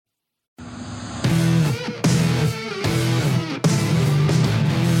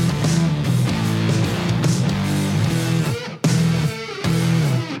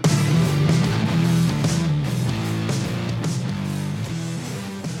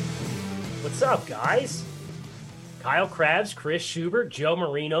What's up, guys? Kyle Krabs, Chris Schubert, Joe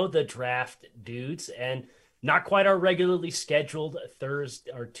Marino, the draft dudes, and not quite our regularly scheduled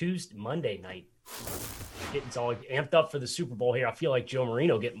Monday night. Getting all amped up for the Super Bowl here. I feel like Joe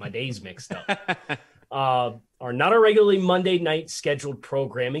Marino getting my days mixed up. Are not our regularly Monday night scheduled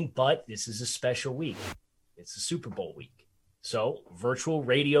programming, but this is a special week. It's the Super Bowl week. So virtual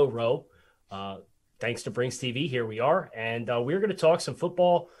Radio Row, thanks to Brinks TV, here we are. And we're going to talk some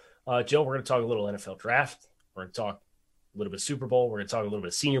football. Joe, we're going to talk a little NFL draft. We're going to talk a little bit of Super Bowl. We're going to talk a little bit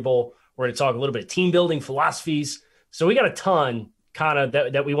of Senior Bowl. We're going to talk a little bit of team building philosophies. So we got a ton kind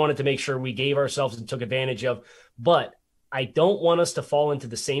of that we wanted to make sure we gave ourselves and took advantage of. But I don't want us to fall into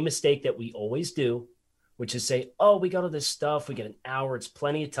the same mistake that we always do, which is say, oh, we got all this stuff. We get an hour. It's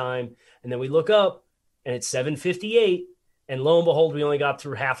plenty of time. And then we look up and it's 7:58. And lo and behold, we only got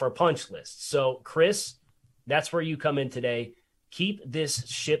through half our punch list. So, Chris, that's where you come in today. Keep this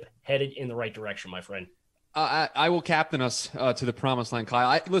ship headed in the right direction, my friend. I will captain us to the promised land,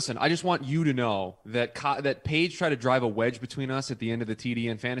 Kyle. Listen, I just want you to know that that Paige tried to drive a wedge between us at the end of the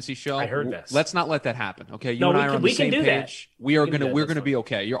TDN fantasy show. I heard this. Let's not let that happen. Okay, you and I are on the same page. We're gonna be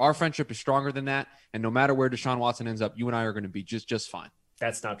okay. Our friendship is stronger than that, and no matter where Deshaun Watson ends up, you and I are going to be just fine.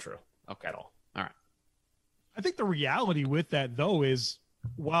 That's not true. Okay, at all. All right. I think the reality with that, though, is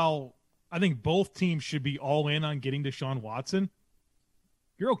while I think both teams should be all in on getting Deshaun Watson,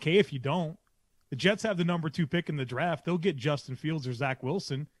 you're okay if you don't. The Jets have the number 2 pick in the draft. They'll get Justin Fields or Zach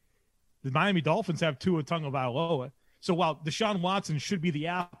Wilson. The Miami Dolphins have Tua Tagovailoa. So while Deshaun Watson should be the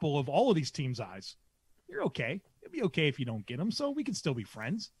apple of all of these teams' eyes, you're okay. It'd be okay if you don't get him, so we can still be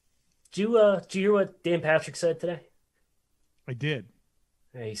friends. Do you hear what Dan Patrick said today? I did.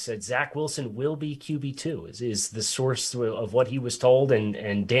 He said Zach Wilson will be QB2 is the source of what he was told,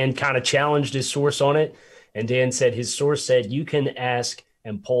 and Dan kind of challenged his source on it. And Dan said his source said you can ask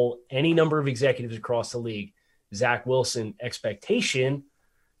and poll any number of executives across the league. Zach Wilson expectation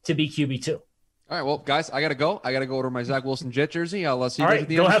to be QB2. All right, well, guys, I got to go. I got to go order my Zach Wilson Jet jersey. I'll see you guys at at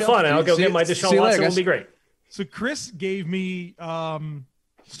the end of the show. Go have fun, and I'll go get my Deshaun Watson. It'll be great. So Chris gave me some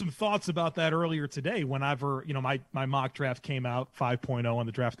thoughts about that earlier today whenever, my mock draft came out 5.0 on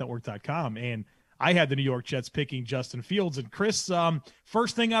the draftnetwork.com, and I had the New York Jets picking Justin Fields. And Chris,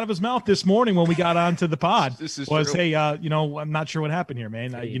 first thing out of his mouth this morning when we got onto the pod was, true. Hey, I'm not sure what happened here,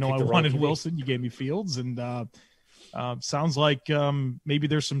 man. I wanted Wilson. You gave me Fields. And sounds like maybe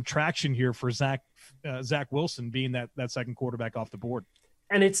there's some traction here for Zach Wilson being that second quarterback off the board.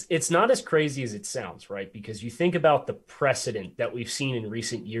 And it's not as crazy as it sounds, right? Because you think about the precedent that we've seen in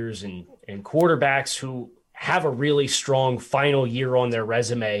recent years and quarterbacks who have a really strong final year on their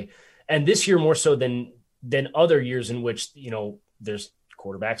resume. And this year more so than other years in which, there's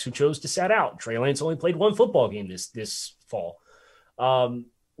quarterbacks who chose to sit out. Trey Lance only played one football game this fall.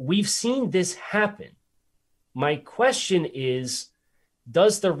 We've seen this happen. My question is,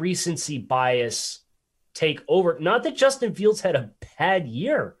 does the recency bias take over? Not that Justin Fields had a bad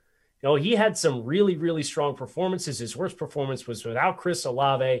year. He had some really, really strong performances. His worst performance was without Chris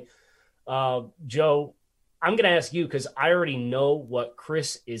Olave. Joe, I'm going to ask you because I already know what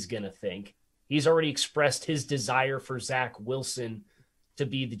Chris is going to think. He's already expressed his desire for Zach Wilson to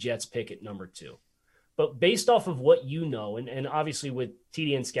be the Jets pick at number 2. But based off of what you know, and obviously with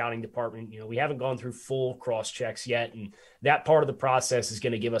TDN scouting department, we haven't gone through full cross checks yet. And that part of the process is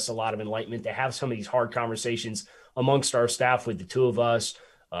going to give us a lot of enlightenment to have some of these hard conversations amongst our staff with the two of us,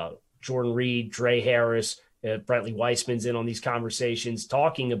 Jordan Reed, Dre Harris, Brentley Weissman's in on these conversations,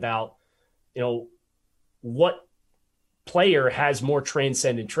 talking about, what player has more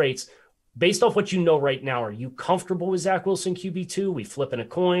transcendent traits. Based off what you know right now, are you comfortable with Zach Wilson QB2? We flipping a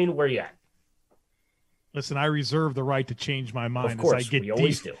coin? Where are you at? Listen, I reserve the right to change my mind as I get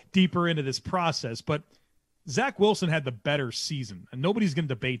deeper into this process. But Zach Wilson had the better season, and nobody's going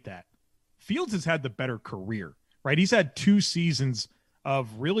to debate that. Fields has had the better career, right? He's had 2 seasons of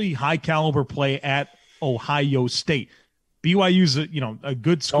really high-caliber play at Ohio State. BYU's a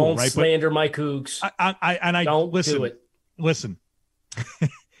good school, don't right? Don't slander my Cougs. Don't listen, do it. Listen.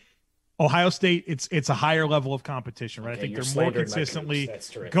 Ohio State, it's a higher level of competition, right? Okay, I think they're more consistently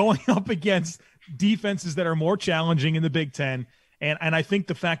going up against defenses that are more challenging in the Big Ten. And I think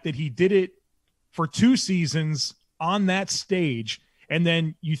the fact that he did it for 2 seasons on that stage, and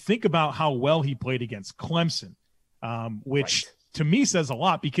then you think about how well he played against Clemson, which to me says a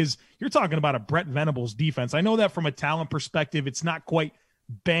lot because you're talking about a Brett Venables defense. I know that from a talent perspective, it's not quite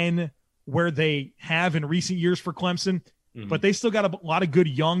been where they have in recent years for Clemson, but they still got a lot of good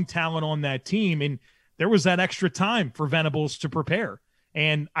young talent on that team. And there was that extra time for Venables to prepare.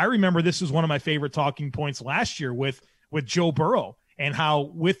 And I remember this was one of my favorite talking points last year with Joe Burrow and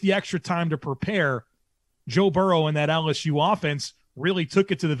how with the extra time to prepare, Joe Burrow and that LSU offense really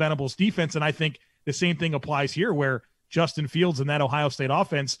took it to the Venables defense. And I think the same thing applies here, where Justin Fields and that Ohio State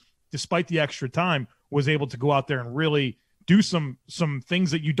offense, despite the extra time, was able to go out there and really do some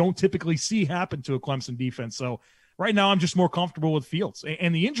things that you don't typically see happen to a Clemson defense. So right now I'm just more comfortable with Fields.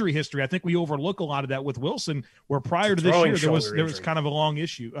 And the injury history, I think we overlook a lot of that with Wilson, where prior to this year there was kind of a long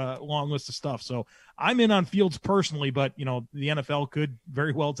list of stuff. So I'm in on Fields personally, but the NFL could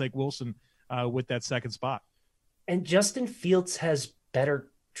very well take Wilson with that second spot. And Justin Fields has better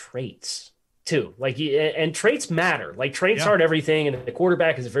traits too. And traits matter. Traits aren't everything, and the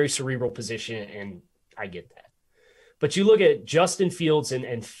quarterback is a very cerebral position, and I get that. But you look at Justin Fields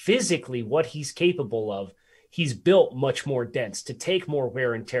and physically what he's capable of, he's built much more dense to take more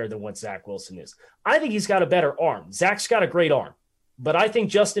wear and tear than what Zach Wilson is. I think he's got a better arm. Zach's got a great arm, but I think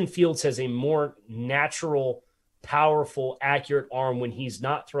Justin Fields has a more natural, powerful, accurate arm when he's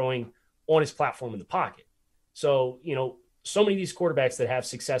not throwing on his platform in the pocket. So, so many of these quarterbacks that have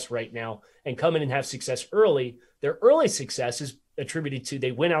success right now and come in and have success early, their early success is attributed to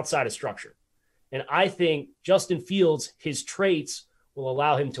they win outside of structure. And I think Justin Fields, his traits will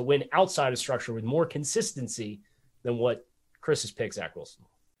allow him to win outside of structure with more consistency than what Chris's pick, Zach Wilson.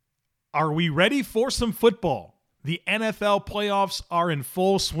 Are we ready for some football? The NFL playoffs are in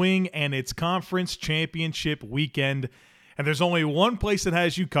full swing, and it's conference championship weekend. And there's only one place that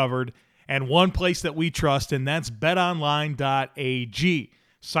has you covered and one place that we trust, and that's betonline.ag.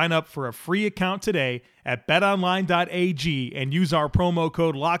 Sign up for a free account today at betonline.ag and use our promo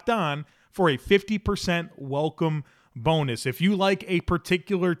code LOCKEDON for a 50% welcome bonus. If you like a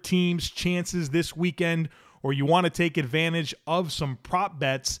particular team's chances this weekend, or you want to take advantage of some prop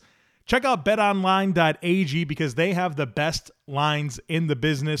bets, check out betonline.ag because they have the best lines in the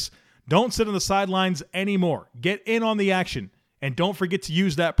business. Don't sit on the sidelines anymore. Get in on the action. And don't forget to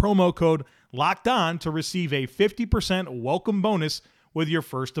use that promo code LOCKEDON to receive a 50% welcome bonus with your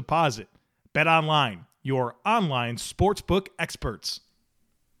first deposit. BetOnline, your online sportsbook experts.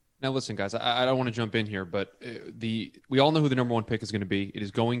 Now, listen, guys, I don't want to jump in here, but we all know who the number one pick is going to be. It is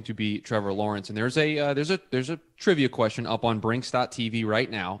going to be Trevor Lawrence, and there's a trivia question up on Brinks.tv right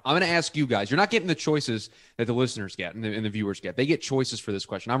now. I'm going to ask you guys. You're not getting the choices that the listeners get and the viewers get. They get choices for this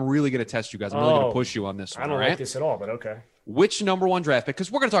question. I'm really going to test you guys. I'm really going to push you on this one. I don't like this at all, but okay. Which number one draft pick,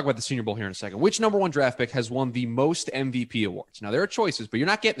 because we're going to talk about the Senior Bowl here in a second, which number one draft pick has won the most MVP awards? Now, there are choices, but you're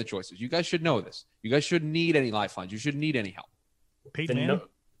not getting the choices. You guys should know this. You guys shouldn't need any lifelines. You shouldn't need any help. Peyton Manning?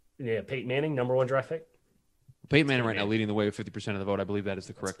 Peyton Manning, number one draft pick. Peyton Manning right now leading the way with 50% of the vote. I believe that is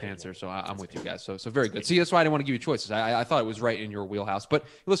the correct answer. So I'm with you guys. So very good. See, that's why I didn't want to give you choices. I thought it was right in your wheelhouse. But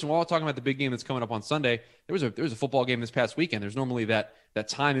listen, while we're talking about the big game that's coming up on Sunday, there was a football game this past weekend. There's normally that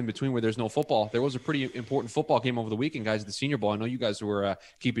time in between where there's no football. There was a pretty important football game over the weekend, guys, at the Senior Bowl. I know you guys were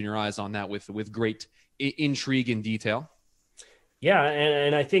keeping your eyes on that with great intrigue and detail. Yeah,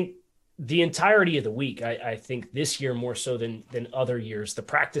 and I think the entirety of the week, I think this year more so than other years, the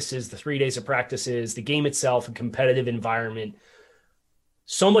practices, the 3 days of practices, the game itself, a competitive environment,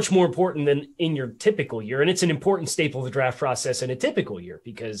 so much more important than in your typical year. And it's an important staple of the draft process in a typical year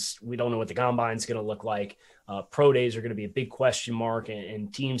because we don't know what the combine is going to look like. Pro days are going to be a big question mark,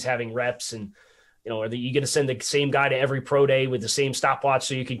 and teams having reps. And, are you going to send the same guy to every pro day with the same stopwatch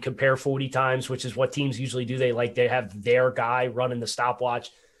so you can compare 40 times, which is what teams usually do. They have their guy running the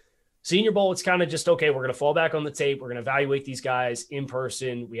stopwatch. Senior Bowl, it's kind of just, okay, we're going to fall back on the tape. We're going to evaluate these guys in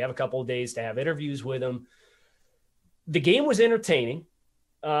person. We have a couple of days to have interviews with them. The game was entertaining.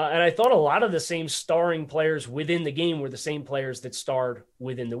 And I thought a lot of the same starring players within the game were the same players that starred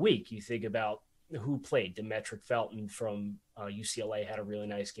within the week. You think about who played. Demetric Felton from UCLA had a really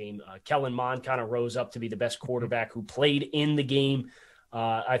nice game. Kellen Mond kind of rose up to be the best quarterback who played in the game.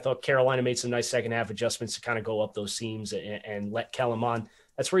 I thought Carolina made some nice second half adjustments to kind of go up those seams and let Kellen Mond.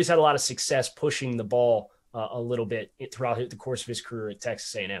 That's where he's had a lot of success pushing the ball a little bit throughout the course of his career at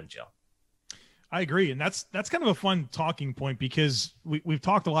Texas A&M, Joe. I agree, and that's kind of a fun talking point because we've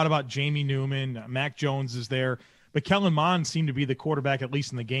talked a lot about Jamie Newman, Mac Jones is there, but Kellen Mond seemed to be the quarterback, at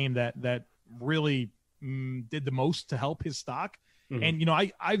least in the game, that really did the most to help his stock. Mm-hmm.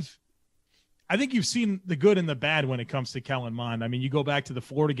 And I think you've seen the good and the bad when it comes to Kellen Mond. I mean, you go back to the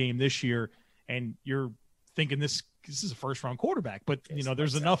Florida game this year, and you're thinking this is a first-round quarterback, but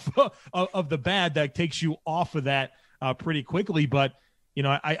there's enough of the bad that takes you off of that pretty quickly. But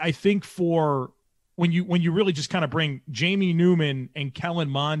I think for when you really just kind of bring Jamie Newman and Kellen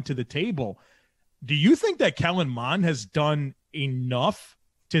Mond to the table, do you think that Kellen Mond has done enough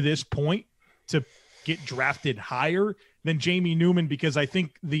to this point to get drafted higher than Jamie Newman? Because I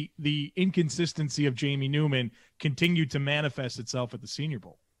think the inconsistency of Jamie Newman continued to manifest itself at the Senior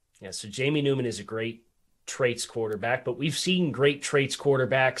Bowl. Yeah, so Jamie Newman is a great traits quarterback, but we've seen great traits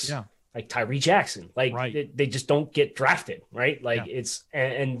quarterbacks like Tyree Jackson. Like they just don't get drafted, right? Like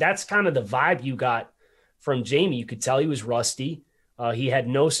and that's kind of the vibe you got from Jamie. You could tell he was rusty. He had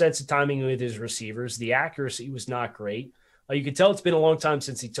no sense of timing with his receivers. The accuracy was not great. You could tell it's been a long time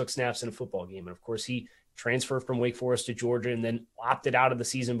since he took snaps in a football game. And of course, he transferred from Wake Forest to Georgia and then opted out of the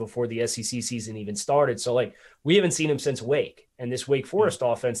season before the SEC season even started. So like we haven't seen him since Wake, and this Wake Forest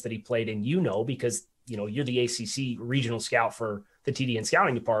offense that he played in, because you're the ACC regional scout for the TDN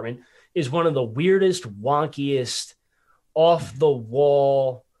scouting department, is one of the weirdest, wonkiest, off the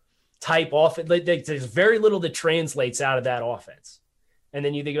wall type offense. There's very little that translates out of that offense. And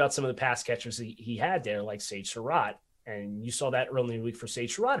then you think about some of the pass catchers he had there, like Sage Surratt. And you saw that early in the week for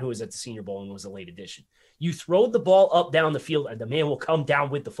Sage Surratt, who was at the Senior Bowl and was a late addition. You throw the ball up down the field, and the man will come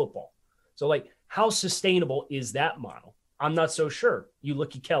down with the football. So, like, how sustainable is that model? I'm not so sure. You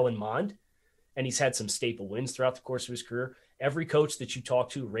look at Kellen Mond, and he's had some staple wins throughout the course of his career. Every coach that you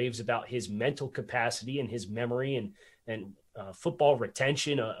talk to raves about his mental capacity and his memory and football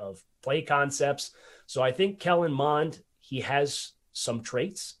retention of play concepts. So I think Kellen Mond, he has some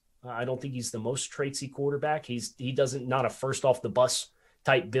traits. I don't think he's the most traitsy quarterback. He doesn't, not a first off the bus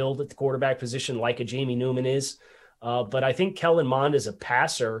type build at the quarterback position like a Jamie Newman is. But I think Kellen Mond as a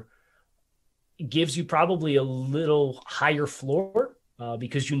passer gives you probably a little higher floor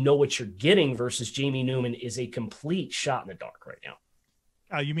because you know what you're getting versus Jamie Newman is a complete shot in the dark right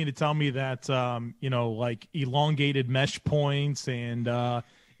now. You mean to tell me that, like elongated mesh points and,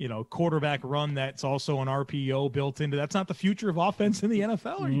 quarterback run that's also an RPO built into, that's not the future of offense in the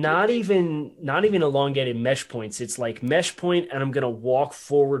NFL? Not even elongated mesh points. It's like mesh point, and I'm going to walk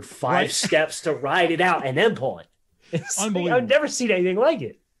forward 5 steps to ride it out and then pull it. It's unbelievable. I've never seen anything like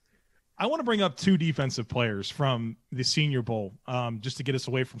it. I want to bring up 2 defensive players from the Senior Bowl just to get us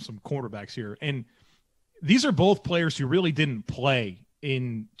away from some quarterbacks here. And these are both players who really didn't play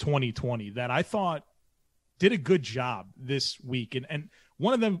in 2020 that I thought did a good job this week. And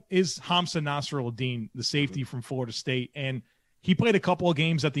one of them is Hamza Nasr-Al-Din, the safety from Florida State. And he played a couple of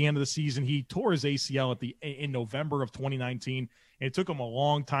games at the end of the season. He tore his ACL in November of 2019. And it took him a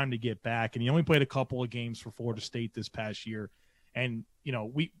long time to get back. And he only played a couple of games for Florida State this past year. And,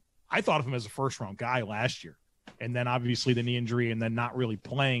 I thought of him as a first-round guy last year. And then obviously the knee injury and then not really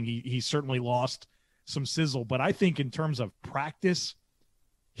playing, he certainly lost some sizzle. But I think in terms of practice,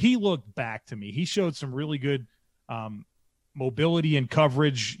 he looked back to me. He showed some really good mobility and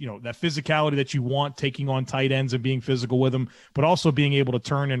coverage, that physicality that you want taking on tight ends and being physical with them, but also being able to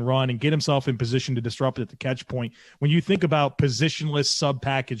turn and run and get himself in position to disrupt at the catch point. When you think about positionless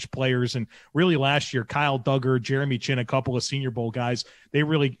sub-package players, and really last year, Kyle Duggar, Jeremy Chin, a couple of Senior Bowl guys, they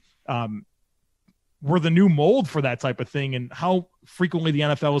really were the new mold for that type of thing, and how frequently the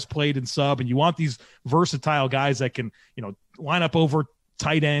NFL is played in sub. And you want these versatile guys that can, line up over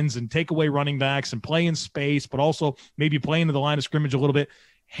tight ends and take away running backs and play in space, but also maybe play into the line of scrimmage a little bit.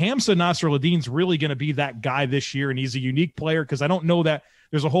 Hamza Nasr-Al-Din's really going to be that guy this year, and he's a unique player because I don't know that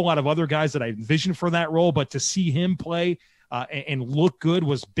there's a whole lot of other guys that I envision for that role, but to see him play and look good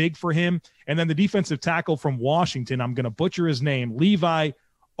was big for him. And then the defensive tackle from Washington, I'm going to butcher his name, Levi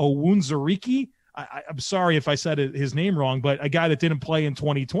Owunzariki. I'm sorry if I said his name wrong, but a guy that didn't play in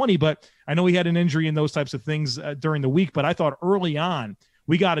 2020, but I know he had an injury and those types of things during the week, but I thought early on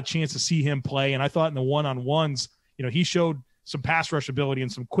we got a chance to see him play. And I thought in the one-on-ones, he showed some pass rush ability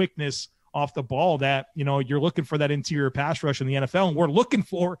and some quickness off the ball that, you're looking for that interior pass rush in the NFL. And we're looking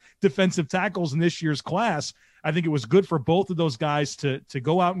for defensive tackles in this year's class. I think it was good for both of those guys to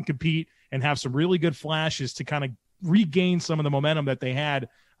go out and compete and have some really good flashes to kind of regain some of the momentum that they had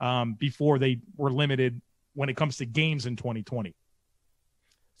before they were limited when it comes to games in 2020.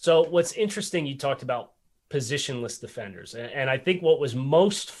 So what's interesting, you talked about positionless defenders. And I think what was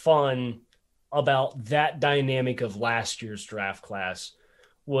most fun about that dynamic of last year's draft class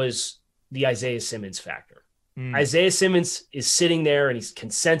was the Isaiah Simmons factor. Isaiah Simmons is sitting there and he's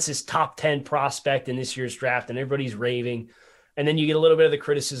consensus top 10 prospect in this year's draft and everybody's raving. And then you get a little bit of the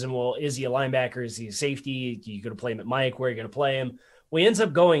criticism. Well, is he a linebacker? Is he a safety? Are you going to play him at Mike? Where are you going to play him? Well, he ends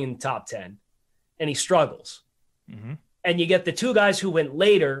up going in the top 10 and he struggles. Mm-hmm. And you get the 2 guys who went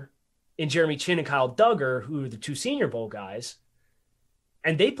later in Jeremy Chin and Kyle Duggar, who are the 2 Senior Bowl guys.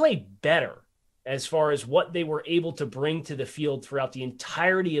 And they played better as far as what they were able to bring to the field throughout the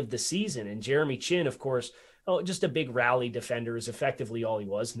entirety of the season. And Jeremy Chin, of course, just a big rally defender is effectively all he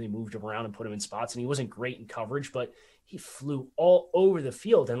was. And they moved him around and put him in spots. And he wasn't great in coverage, but he flew all over the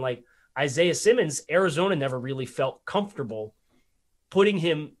field. And like Isaiah Simmons, Arizona never really felt comfortable putting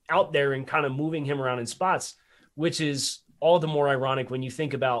him out there and kind of moving him around in spots. which is all the more ironic when you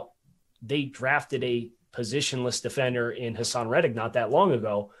think about they drafted a positionless defender in Hassan Reddick not that long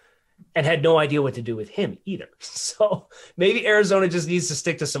ago and had no idea what to do with him either. So maybe Arizona just needs to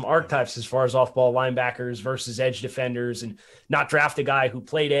stick to some archetypes as far as off-ball linebackers versus edge defenders and not draft a guy who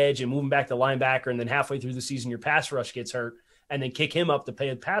played edge and move him back to linebacker, and then halfway through the season your pass rush gets hurt and then kick him up to play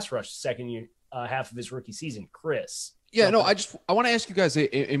the pass rush the second year, half of his rookie season. Chris. Yeah, no, I want to ask you guys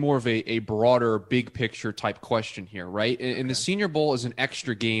a more of a broader, big picture type question here, right? And the Senior Bowl is an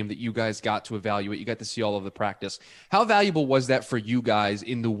extra game that you guys got to evaluate. You got to see all of the practice. How valuable was that for you guys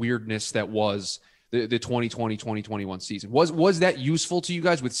in the weirdness that was the 2020-2021 season? Was that useful to you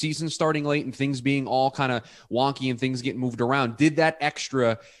guys with season starting late and things being all kind of wonky and things getting moved around? Did that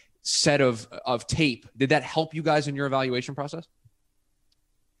extra set of tape, did that help you guys in your evaluation process?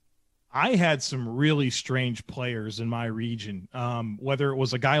 I had some really strange players in my region, whether it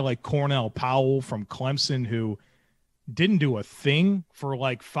was a guy like Cornell Powell from Clemson who didn't do a thing for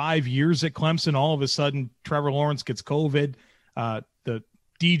like 5 years at Clemson. All of a sudden, Trevor Lawrence gets COVID. The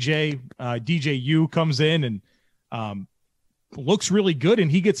DJU comes in and looks really good,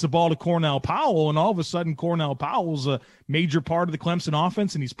 and he gets the ball to Cornell Powell, and all of a sudden Cornell Powell's a major part of the Clemson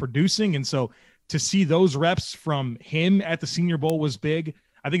offense, and he's producing. And so to see those reps from him at the Senior Bowl was big.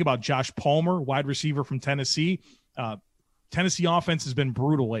 I think about Josh Palmer, wide receiver from Tennessee. Tennessee offense has been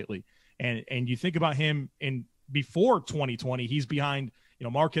brutal lately. And you think about him before 2020, he's behind,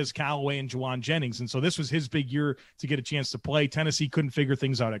 Marquez Callaway and Juwan Jennings. And so this was his big year to get a chance to play. Tennessee couldn't figure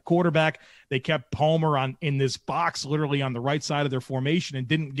things out at quarterback. They kept Palmer in this box, literally on the right side of their formation, and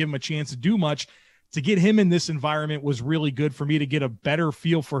didn't give him a chance to do much. To get him in this environment was really good for me to get a better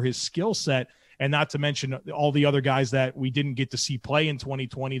feel for his skill set. And not to mention all the other guys that we didn't get to see play in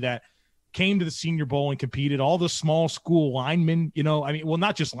 2020 that came to the Senior Bowl and competed, all the small school linemen,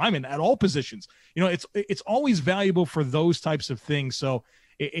 not just linemen, at all positions. It's always valuable for those types of things. So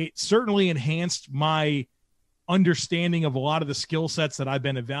it certainly enhanced my understanding of a lot of the skill sets that I've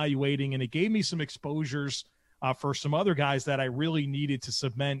been evaluating, and it gave me some exposures for some other guys that I really needed to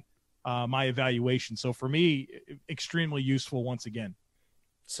cement my evaluation. So for me, extremely useful once again.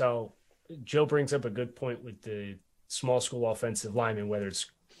 So Joe brings up a good point with the small school offensive linemen, whether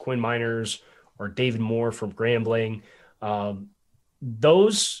it's Quinn Miners or David Moore from Grambling.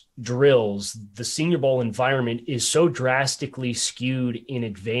 Those drills, the Senior Bowl environment is so drastically skewed in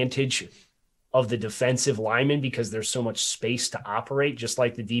advantage of the defensive linemen because there's so much space to operate, just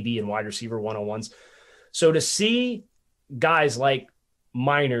like the DB and wide receiver one-on-ones. So to see guys like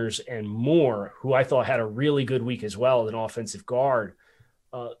Miners and Moore, who I thought had a really good week as well as an offensive guard,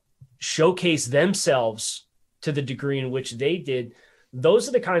 showcase themselves to the degree in which they did, those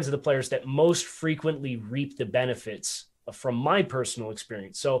are the kinds of the players that most frequently reap the benefits from my personal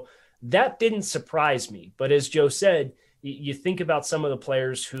experience. So that didn't surprise me. But as Joe said, you think about some of the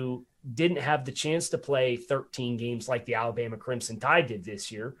players who didn't have the chance to play 13 games like the Alabama Crimson Tide did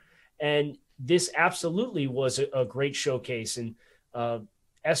this year. And this absolutely was a great showcase. And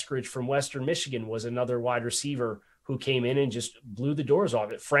Eskridge from Western Michigan was another wide receiver who came in and just blew the doors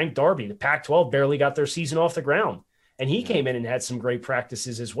off it. Frank Darby, the Pac-12 barely got their season off the ground, and he came in and had some great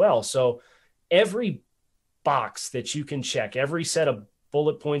practices as well. So every box that you can check, every set of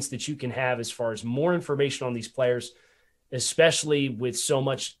bullet points that you can have as far as more information on these players, especially with so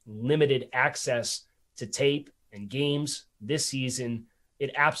much limited access to tape and games this season,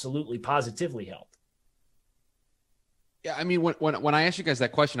 it absolutely positively helped. Yeah, I mean, when I asked you guys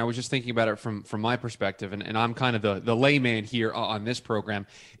that question, I was just thinking about it from my perspective, and I'm kind of the layman here on this program,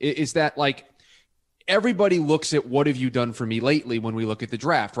 is that like everybody looks at what have you done for me lately when we look at the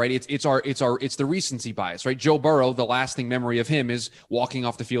draft, right? It's the recency bias, right? Joe Burrow, the lasting memory of him is walking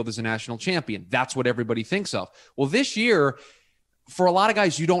off the field as a national champion. That's what everybody thinks of. Well, this year, for a lot of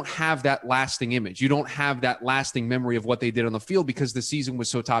guys, you don't have that lasting image. You don't have that lasting memory of what they did on the field because the season was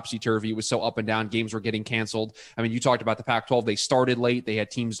so topsy-turvy. It was so up and down. Games were getting canceled. I mean, you talked about the Pac-12. They started late. They had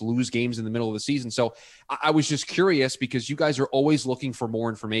teams lose games in the middle of the season. So I was just curious because you guys are always looking for more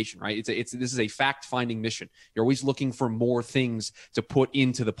information, right? This is a fact-finding mission. You're always looking for more things to put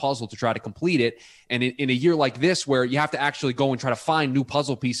into the puzzle to try to complete it. And in a year like this where you have to actually go and try to find new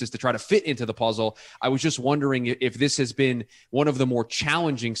puzzle pieces to try to fit into the puzzle, I was just wondering if this has been one of the more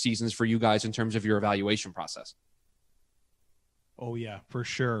challenging seasons for you guys in terms of your evaluation process. Oh yeah, for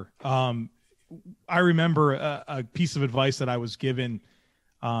sure. I remember a piece of advice that I was given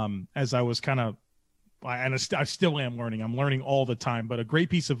as I was and I still am learning. I'm learning all the time, but a great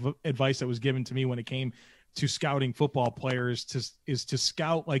piece of advice that was given to me when it came to scouting football players is to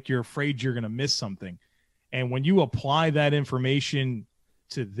scout like you're afraid you're going to miss something. And when you apply that information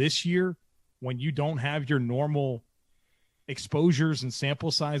to this year, when you don't have your normal exposures and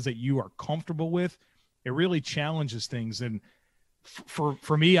sample size that you are comfortable with, it really challenges things. And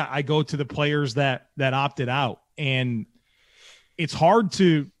for me, I go to the players that opted out, and it's hard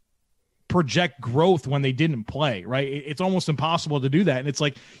to project growth when they didn't play, right? It's almost impossible to do that. And it's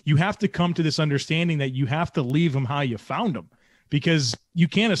like, you have to come to this understanding that you have to leave them how you found them, because you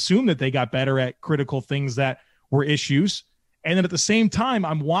can't assume that they got better at critical things that were issues. And then at the same time,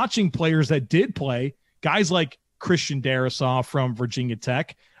 I'm watching players that did play, guys like Christian Darrisaw from Virginia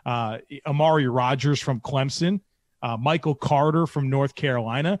Tech, Amari Rogers from Clemson, Michael Carter from North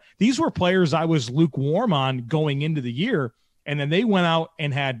Carolina. These were players I was lukewarm on going into the year, and then they went out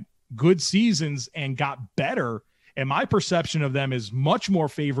and had good seasons and got better. And my perception of them is much more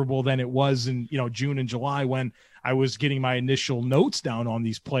favorable than it was in, June and July when I was getting my initial notes down on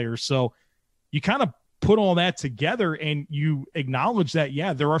these players. So you kind of put all that together and you acknowledge that,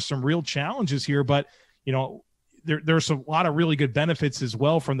 yeah, there are some real challenges here, but there's a lot of really good benefits as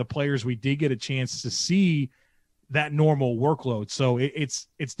well from the players we did get a chance to see that normal workload. So it's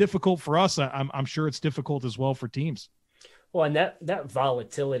difficult for us. I'm sure it's difficult as well for teams. Well, and that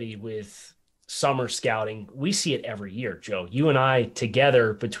volatility with summer scouting, we see it every year, Joe. You and I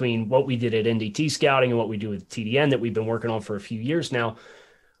together, between what we did at NDT scouting and what we do with TDN that we've been working on for a few years now,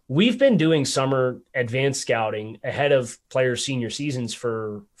 we've been doing summer advanced scouting ahead of players' senior seasons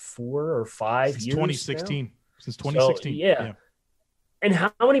for 4 or 5 years. 2016. Now. Since 2016. So, yeah. And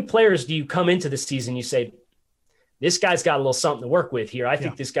how many players do you come into the season, you say, this guy's got a little something to work with here. I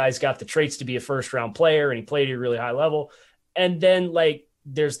think this guy's got the traits to be a first-round player, and he played at a really high level. And then,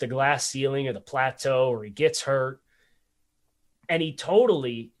 there's the glass ceiling or the plateau, or he gets hurt, and he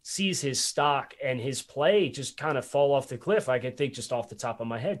totally sees his stock and his play just kind of fall off the cliff. I can think just off the top of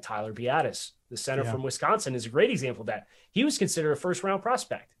my head, Tyler Biadasz, the center from Wisconsin, is a great example of that. He was considered a first-round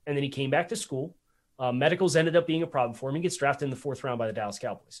prospect, and then he came back to school. Medicals ended up being a problem for him. He gets drafted in the 4th round by the Dallas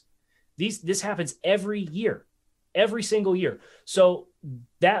Cowboys. This happens every year, every single year. So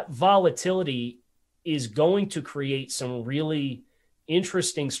that volatility is going to create some really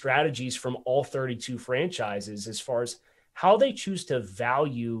interesting strategies from all 32 franchises as far as how they choose to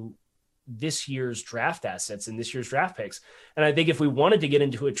value this year's draft assets and this year's draft picks. And I think if we wanted to get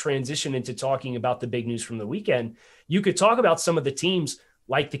into a transition into talking about the big news from the weekend, you could talk about some of the teams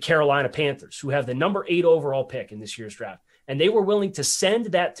like the Carolina Panthers, who have the number 8 overall pick in this year's draft. And they were willing to send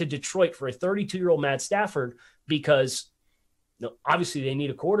that to Detroit for a 32-year-old Matt Stafford because obviously they need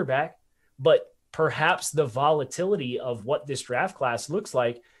a quarterback, but perhaps the volatility of what this draft class looks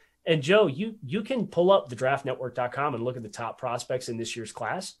like. And Joe, you can pull up the draftnetwork.com and look at the top prospects in this year's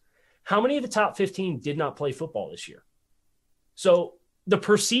class. How many of the top 15 did not play football this year? So the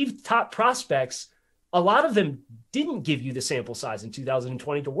perceived top prospects, a lot of them didn't give you the sample size in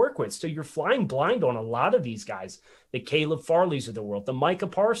 2020 to work with. So you're flying blind on a lot of these guys, the Caleb Farleys of the world, the Micah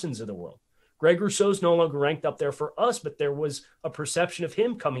Parsons of the world. Greg Rousseau's no longer ranked up there for us, but there was a perception of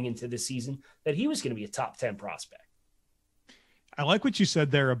him coming into this season that he was going to be a top 10 prospect. I like what you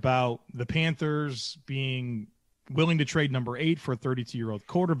said there about the Panthers being willing to trade number 8 for a 32-year-old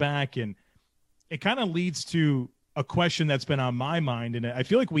quarterback. And it kind of leads to a question that's been on my mind. And I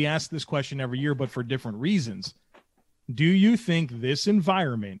feel like we ask this question every year, but for different reasons. Do you think this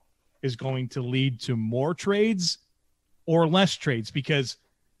environment is going to lead to more trades or less trades? Because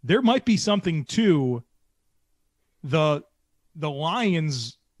there might be something to the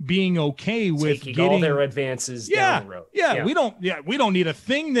Lions being okay with taking getting all their advances down the road. Yeah, we don't need a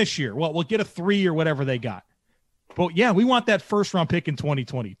thing this year. Well, we'll get a 3 or whatever they got. But yeah, we want that first round pick in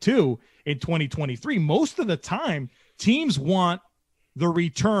 2022, in 2023. Most of the time, teams want the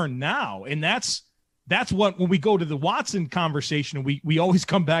return now. And that's what, when we go to the Watson conversation, we always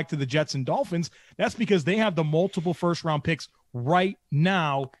come back to the Jets and Dolphins. That's because they have the multiple first round picks right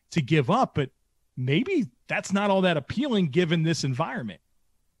now to give up. But maybe that's not all that appealing given this environment.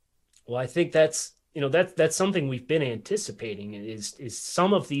 Well, I think that's something we've been anticipating is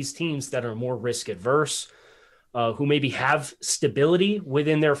some of these teams that are more risk adverse, who maybe have stability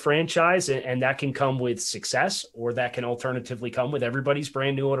within their franchise, and that can come with success, or that can alternatively come with everybody's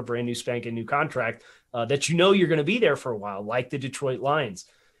brand new on a brand new spanking new contract that you're going to be there for a while, like the Detroit Lions.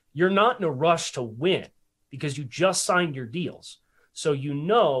 You're not in a rush to win because you just signed your deals. So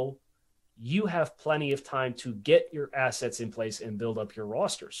you have plenty of time to get your assets in place and build up your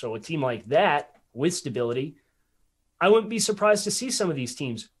roster. So a team like that with stability, I wouldn't be surprised to see some of these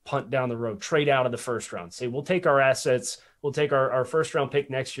teams punt down the road, trade out of the first round, say, we'll take our assets, we'll take our first round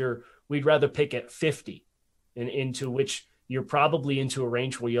pick next year. We'd rather pick at 50, and into which you're probably into a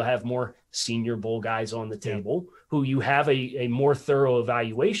range where you'll have more Senior Bowl guys on the table who you have a more thorough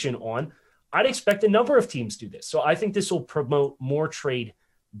evaluation on. I'd expect a number of teams do this. So I think this will promote more trade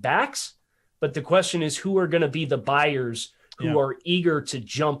backs. But the question is, who are going to be the buyers who are eager to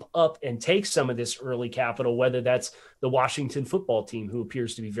jump up and take some of this early capital, whether that's the Washington football team, who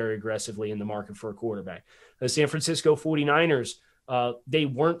appears to be very aggressively in the market for a quarterback. The San Francisco 49ers, they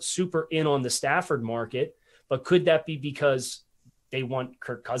weren't super in on the Stafford market, but could that be because they want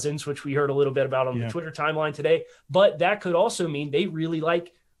Kirk Cousins, which we heard a little bit about on the Twitter timeline today? But that could also mean they really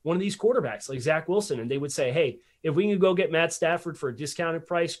like one of these quarterbacks like Zach Wilson, and they would say, hey, if we can go get Matt Stafford for a discounted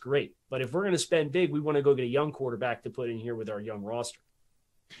price, great. But if we're going to spend big, we want to go get a young quarterback to put in here with our young roster.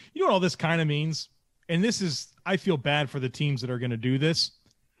 You know what all this kind of means? And this is, I feel bad for the teams that are going to do this.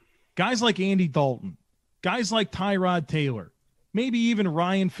 Guys like Andy Dalton, guys like Tyrod Taylor, maybe even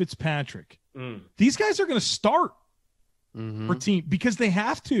Ryan Fitzpatrick. These guys are going to start for team because they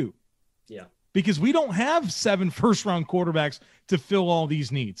have to. Yeah. Because we don't have 7 first-round quarterbacks to fill all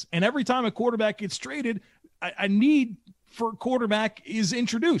these needs. And every time a quarterback gets traded, a need for a quarterback is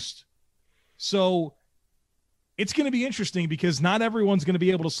introduced. So it's going to be interesting because not everyone's going to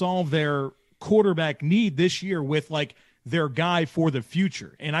be able to solve their quarterback need this year with like their guy for the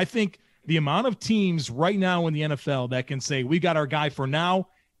future. And I think the amount of teams right now in the NFL that can say we got our guy for now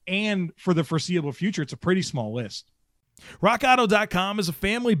and for the foreseeable future, it's a pretty small list. RockAuto.com is a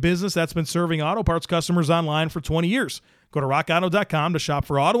family business that's been serving auto parts customers online for 20 years. Go to RockAuto.com to shop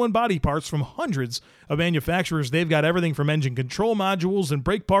for auto and body parts from hundreds of manufacturers. They've got everything from engine control modules and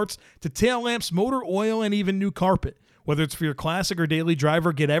brake parts to tail lamps, motor oil, and even new carpet. Whether it's for your classic or daily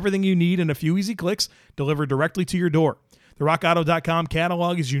driver, get everything you need in a few easy clicks delivered directly to your door. The RockAuto.com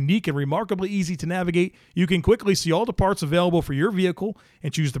catalog is unique and remarkably easy to navigate. You can quickly see all the parts available for your vehicle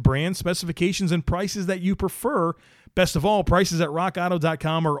and choose the brand, specifications, and prices that you prefer. Best of all, prices at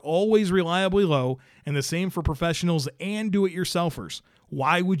RockAuto.com are always reliably low, and the same for professionals and do-it-yourselfers.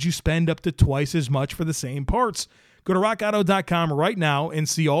 Why would you spend up to twice as much for the same parts? Go to RockAuto.com right now and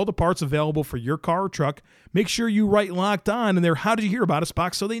see all the parts available for your car or truck. Make sure you write Locked On in their How Did You Hear About Us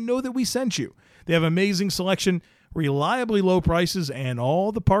box so they know that we sent you. They have amazing selection, reliably low prices, and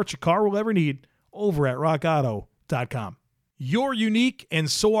all the parts your car will ever need over at RockAuto.com. You're unique,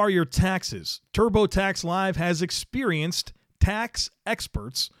 and so are your taxes. TurboTax Live has experienced tax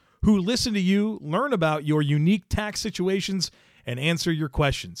experts who listen to you, learn about your unique tax situations, and answer your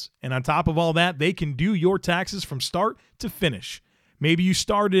questions. And on top of all that, they can do your taxes from start to finish. Maybe you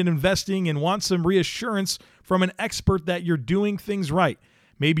started investing and want some reassurance from an expert that you're doing things right.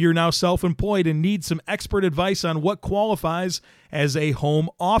 Maybe you're now self-employed and need some expert advice on what qualifies as a home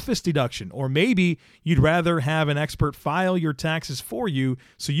office deduction. Or maybe you'd rather have an expert file your taxes for you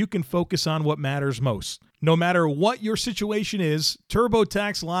so you can focus on what matters most. No matter what your situation is,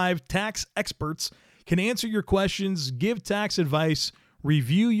 TurboTax Live tax experts can answer your questions, give tax advice,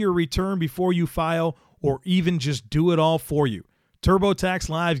 review your return before you file, or even just do it all for you. TurboTax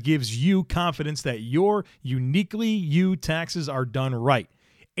Live gives you confidence that your uniquely you taxes are done right.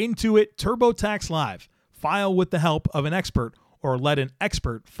 Intuit TurboTax Live. File with the help of an expert or let an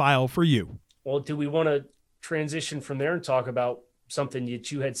expert file for you. Well, do we want to transition from there and talk about something that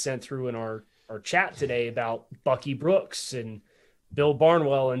you had sent through in our chat today about Bucky Brooks and Bill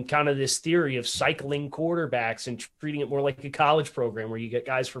Barnwell and kind of this theory of cycling quarterbacks and treating it more like a college program where you get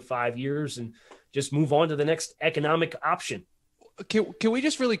guys for 5 years and just move on to the next economic option? Can we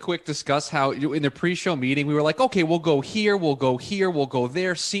just really quick discuss how in the pre-show meeting we were like, okay, we'll go here, we'll go here, we'll go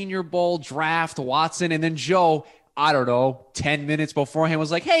there, Senior Bowl, draft, Watson, and then Joe, I don't know, 10 minutes beforehand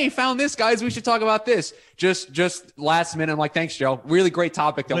was like, hey, found this, guys, we should talk about this. Just last minute, I'm like, thanks, Joe. Really great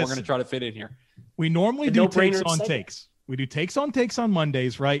topic that we're going to try to fit in here. We normally do takes on takes. We do takes on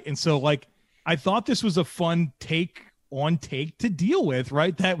Mondays, right? And so, like, I thought this was a fun take to deal with,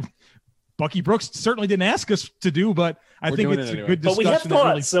 right? That Bucky Brooks certainly didn't ask us to do, but I think it's a good discussion. But we have thought,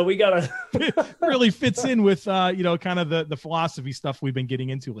 really, so we got to really fits in with, kind of the philosophy stuff we've been getting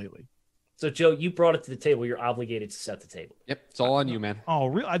into lately. So, Joe, you brought it to the table. You're obligated to set the table. Yep, it's all on you, man. Oh,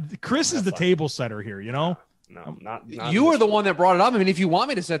 really? Chris is the table setter here, you know? No, not you are the one that brought it up. I mean, if you want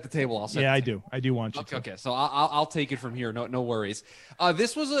me to set the table, I'll set. Yeah, I do. I do want you to. Okay, so I'll take it from here. No worries.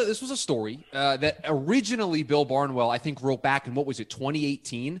 This was a story that originally Bill Barnwell, I think, wrote back in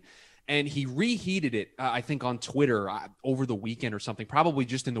 2018. And he reheated it, I think, on Twitter over the weekend or something, probably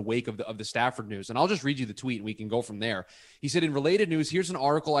just in the wake of the Stafford news. And I'll just read you the tweet and we can go from there. He said, in related news, here's an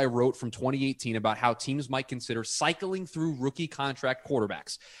article I wrote from 2018 about how teams might consider cycling through rookie contract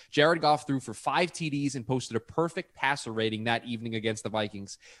quarterbacks. Jared Goff threw for 5 TDs and posted a perfect passer rating that evening against the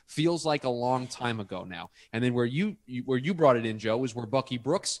Vikings. Feels like a long time ago now. And then where you brought it in, Joe, is where Bucky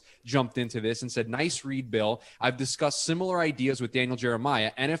Brooks jumped into this and said, nice read, Bill. I've discussed similar ideas with Daniel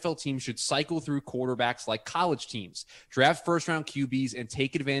Jeremiah. NFL teams teams should cycle through quarterbacks like college teams, draft first-round QBs, and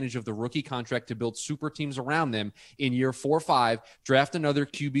take advantage of the rookie contract to build super teams around them in year 4 or 5, draft another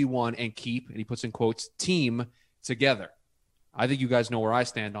QB1, and keep, and he puts in quotes, team together. I think you guys know where I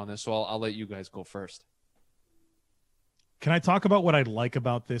stand on this, so I'll let you guys go first. Can I talk about what I like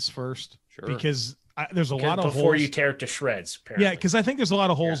about this first? Sure. Because there's a lot of before holes. you tear it to shreds. Apparently. Yeah, because I think there's a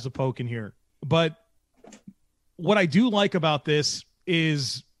lot of holes to poke in here. But what I do like about this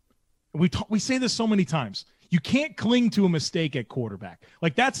is we say this so many times. You can't cling to a mistake at quarterback.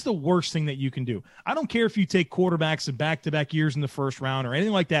 Like, that's the worst thing that you can do. I don't care if you take quarterbacks in back-to-back years in the first round or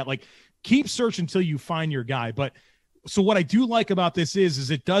anything like that. Like, keep searching until you find your guy. But so what I do like about this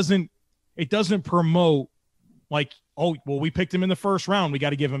is it doesn't promote like, oh, well, we picked him in the first round. We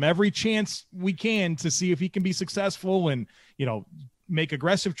got to give him every chance we can to see if he can be successful and, make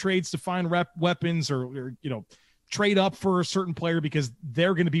aggressive trades to find weapons or trade up for a certain player because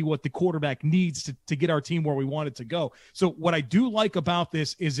they're going to be what the quarterback needs to get our team where we want it to go. So what I do like about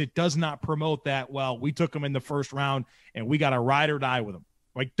this is it does not promote that, well, we took him in the first round and we got to ride or die with him.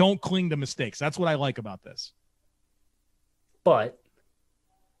 Like, don't cling to mistakes. That's what I like about this. But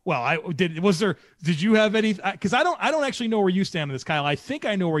did you have any, because I don't actually know where you stand on this, Kyle. I think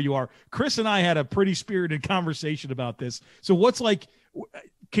I know where you are. Chris and I had a pretty spirited conversation about this. So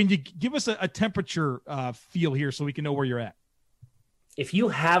can you give us a temperature feel here so we can know where you're at? If you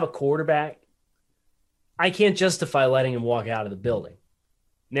have a quarterback, I can't justify letting him walk out of the building.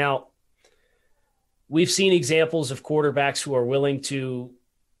 Now, we've seen examples of quarterbacks who are willing to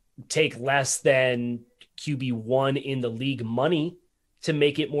take less than QB1 in the league money to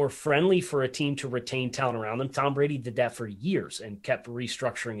make it more friendly for a team to retain talent around them. Tom Brady did that for years and kept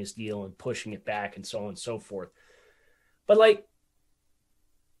restructuring his deal and pushing it back and so on and so forth. But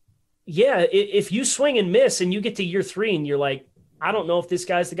if you swing and miss and you get to year 3 and you're like, I don't know if this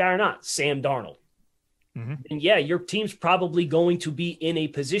guy's the guy or not, Sam Darnold. Mm-hmm. And your team's probably going to be in a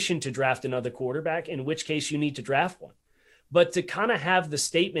position to draft another quarterback, in which case you need to draft one. But to kind of have the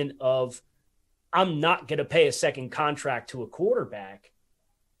statement of, I'm not going to pay a second contract to a quarterback,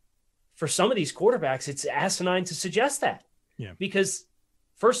 for some of these quarterbacks, it's asinine to suggest that. Yeah. Because,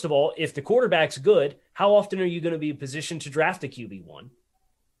 first of all, if the quarterback's good, how often are you going to be in position to draft a QB1?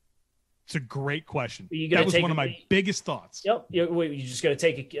 It's a great question. That was one of my biggest thoughts. Yep. You're just going to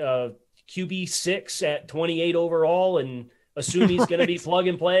take a QB6 at 28 overall and assume he's going to be plug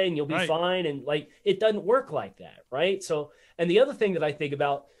and play and you'll be fine. And it doesn't work like that. Right. So, and the other thing that I think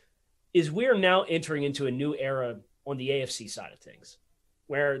about is we're now entering into a new era on the AFC side of things,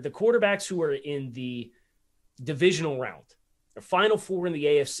 where the quarterbacks who are in the divisional round, the final 4 in the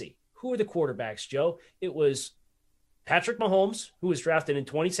AFC, who are the quarterbacks, Joe? It was Patrick Mahomes, who was drafted in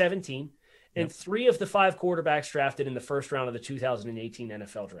 2017, and 3 of the 5 quarterbacks drafted in the first round of the 2018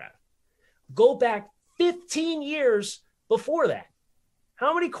 NFL draft. Go back 15 years before that.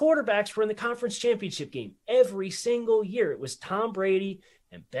 How many quarterbacks were in the conference championship game? Every single year. It was Tom Brady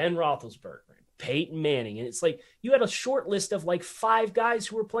and Ben Roethlisberger. Peyton Manning. And it's like you had a short list of 5 guys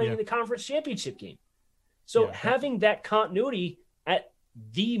who were playing in the conference championship game. So having that continuity at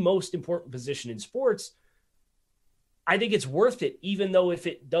the most important position in sports, I think it's worth it, even though if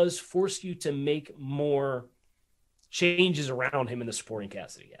it does force you to make more changes around him in the supporting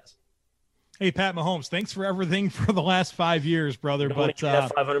cast that he has. Hey, Pat Mahomes, thanks for everything for the last 5 years, brother. But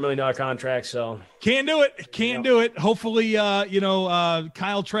that $500 million contract, so can't do it. Can't do it. Hopefully,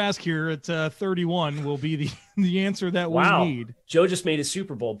 Kyle Trask here at 31 will be the answer that we need. Joe just made a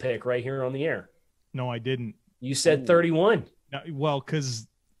Super Bowl pick right here on the air. No, I didn't. You said 31. No, well, because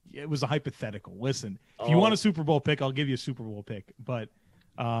it was a hypothetical. Listen, if you want a Super Bowl pick, I'll give you a Super Bowl pick. But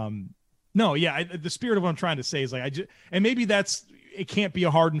the spirit of what I'm trying to say is and maybe it can't be a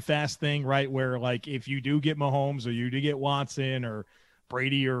hard and fast thing, right? Where if you do get Mahomes or you do get Watson or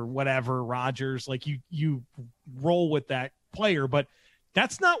Brady or whatever, Rodgers, you roll with that player, but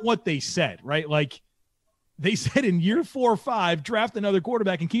that's not what they said, right? They said in year 4 or 5, draft another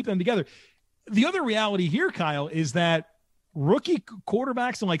quarterback and keep them together. The other reality here, Kyle, is that rookie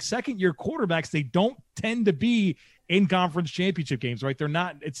quarterbacks and second-year quarterbacks, they don't tend to be in conference championship games, right?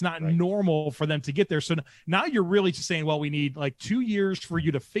 It's not normal for them to get there. So now you're really just saying, well, we need 2 years for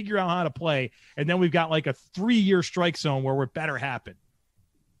you to figure out how to play. And then we've got a 3-year strike zone where it better happen.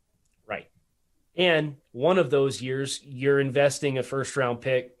 Right. And one of those years, you're investing a first-round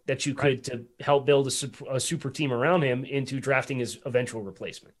pick that you could to help build a super team around him into drafting his eventual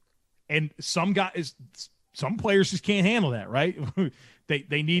replacement. And some players just can't handle that, right?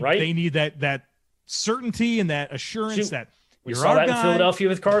 they need that certainty and that assurance that we saw that in Philadelphia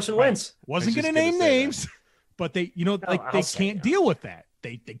with Carson Wentz. Wasn't going to name names, but they can't deal with that.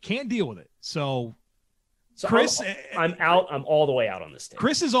 they can't deal with it. So Chris, I'm out. I'm all the way out on this thing.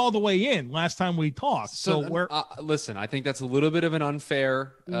 Chris is all the way in last time we talked. So listen, I think that's a little bit of an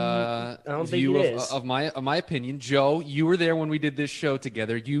unfair view of my opinion. Joe, you were there when we did this show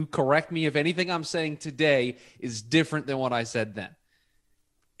together. You correct me if anything I'm saying today is different than what I said then.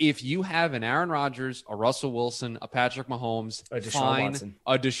 If you have an Aaron Rodgers, a Russell Wilson, a Patrick Mahomes, a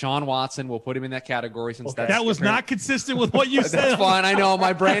Deshaun Watson, we'll put him in that category since that was not consistent with what you said. That's fine. I know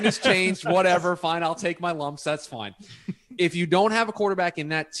my brand has changed. Whatever. Fine. I'll take my lumps. That's fine. If you don't have a quarterback in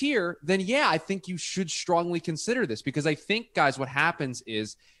that tier, then yeah, I think you should strongly consider this, because I think, guys, what happens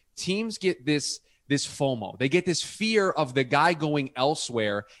is teams get this FOMO. They get this fear of the guy going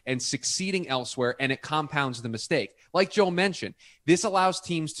elsewhere and succeeding elsewhere, and it compounds the mistake. Like Joe mentioned, this allows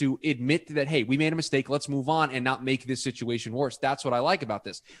teams to admit that, hey, we made a mistake, let's move on and not make this situation worse. That's what I like about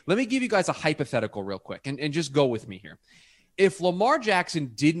this. Let me give you guys a hypothetical real quick and just go with me here. If Lamar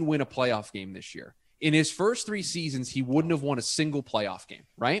Jackson didn't win a playoff game this year, in his first 3 seasons, he wouldn't have won a single playoff game,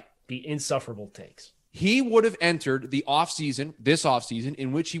 right? The insufferable takes. He would have entered this offseason,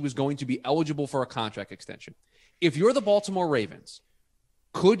 in which he was going to be eligible for a contract extension. If you're the Baltimore Ravens,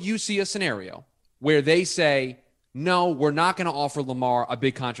 could you see a scenario where they say, no, we're not going to offer Lamar a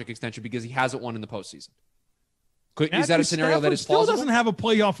big contract extension because he hasn't won in the postseason? Is that a scenario Stafford that is plausible? Still doesn't have a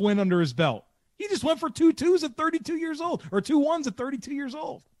playoff win under his belt. He just went for 2 2s at 32 years old, or 2 1s at 32 years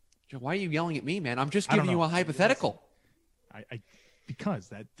old. Why are you yelling at me, man? I'm just giving you a hypothetical.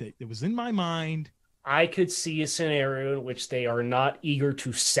 Because it was in my mind. I could see a scenario in which they are not eager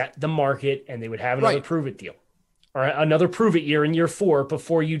to set the market and they would have another prove it deal or another prove it year in year 4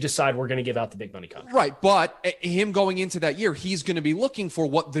 before you decide we're going to give out the big money contract. Right. But him going into that year, he's going to be looking for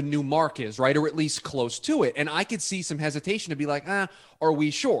what the new mark is, right? Or at least close to it. And I could see some hesitation to be like, are we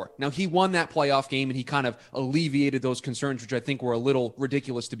sure? Now, he won that playoff game and he kind of alleviated those concerns, which I think were a little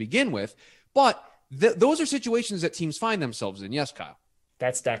ridiculous to begin with. But those are situations that teams find themselves in. Yes, Kyle.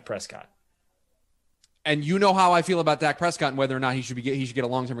 That's Dak Prescott. And you know how I feel about Dak Prescott and whether or not he should get a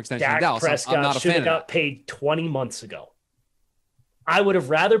long-term extension in Dallas. Prescott I'm not a should fan have got paid 20 months ago. I would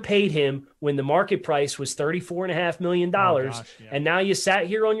have rather paid him when the market price was $34.5 million. And now you sat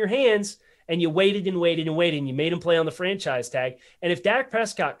here on your hands and you waited and waited and waited and you made him play on the franchise tag. And if Dak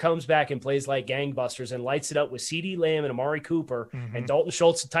Prescott comes back and plays like gangbusters and lights it up with CeeDee Lamb and Amari Cooper and Dalton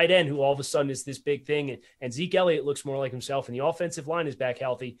Schultz, the tight end, who all of a sudden is this big thing, and Zeke Elliott looks more like himself and the offensive line is back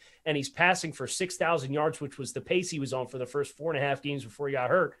healthy and he's passing for 6,000 yards, which was the pace he was on for the first 4.5 games before he got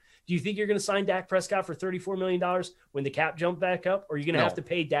hurt. Do you think you're going to sign Dak Prescott for $34 million when the cap jumped back up? Or are you going to have to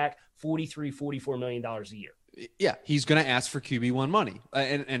pay Dak $44 million a year? Yeah, he's going to ask for QB1 money,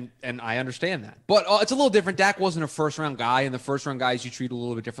 and I understand that. But it's a little different. Dak wasn't a first-round guy, and the first-round guys you treat a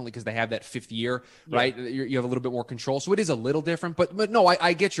little bit differently because they have that 5th year, right? You have a little bit more control, so it is a little different. But no,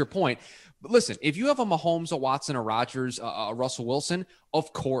 I get your point. But listen, if you have a Mahomes, a Watson, a Rodgers, a Russell Wilson,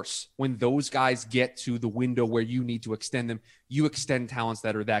 of course, when those guys get to the window where you need to extend them, you extend talents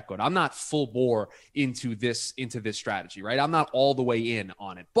that are that good. I'm not full bore into this strategy, right? I'm not all the way in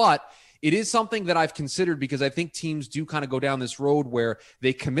on it, but it is something that I've considered because I think teams do kind of go down this road where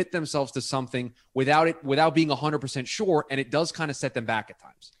they commit themselves to something without being 100% sure, and it does kind of set them back at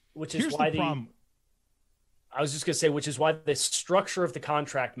times. Which is why I was just going to say, which is why the structure of the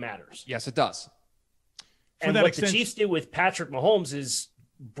contract matters. Yes, it does. And what the Chiefs did with Patrick Mahomes is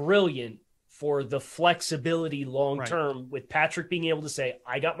brilliant for the flexibility long-term with Patrick being able to say,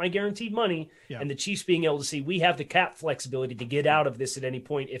 I got my guaranteed money, and the Chiefs being able to see, we have the cap flexibility to get out of this at any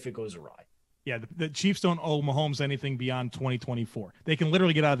point if it goes awry. Yeah, the Chiefs don't owe Mahomes anything beyond 2024. They can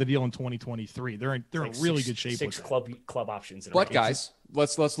literally get out of the deal in 2023. They're in really good shape. 6 club options. But guys,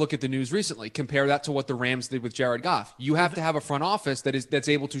 let's look at the news recently. Compare that to what the Rams did with Jared Goff. You have to have a front office that's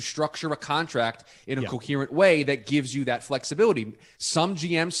able to structure a contract in a coherent way that gives you that flexibility. Some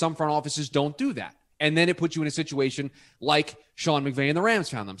GMs, some front offices don't do that, and then it puts you in a situation like Sean McVay and the Rams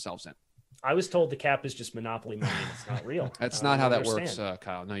found themselves in. I was told the cap is just monopoly money and it's not real. That's not how that works,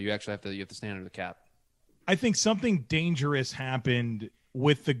 Kyle. No, you actually have to stand under the cap. I think something dangerous happened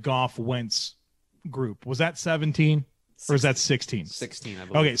with the Goff Wentz group. Was that 17 or is that 16? 16, I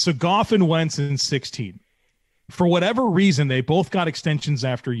believe. Okay, so Goff and Wentz in 16. For whatever reason, they both got extensions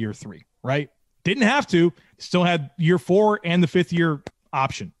after year 3, right? Didn't have to. Still had year 4 and the 5th year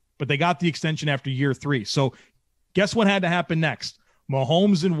option, but they got the extension after year 3. So guess what had to happen next?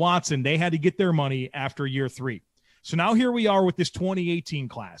 Mahomes and Watson, they had to get their money after year 3. So now here we are with this 2018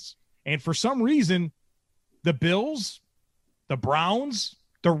 class. And for some reason, the Bills, the Browns,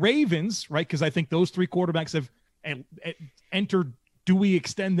 the Ravens, right? Because I think those 3 quarterbacks have entered, do we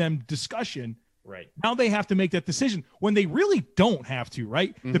extend them discussion? Right. Now they have to make that decision when they really don't have to,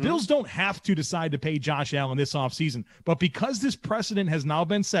 right? The Bills don't have to decide to pay Josh Allen this offseason. But because this precedent has now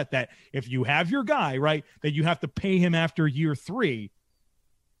been set that if you have your guy, right, that you have to pay him after year 3,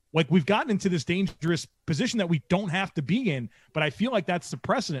 like we've gotten into this dangerous position that we don't have to be in. But I feel like that's the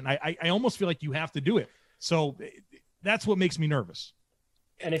precedent. I almost feel like you have to do it. So that's what makes me nervous.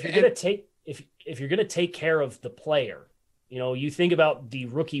 And if you're going to take if you're going to take care of the player, you know, you think about the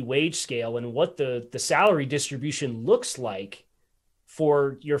rookie wage scale and what the salary distribution looks like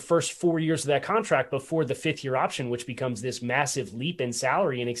for your first 4 years of that contract before the 5th-year option, which becomes this massive leap in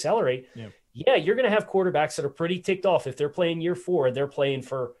salary and accelerate. Yeah, you're going to have quarterbacks that are pretty ticked off if they're playing year 4, they're playing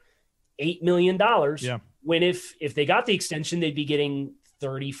for $8 million. Yeah. When if they got the extension, they'd be getting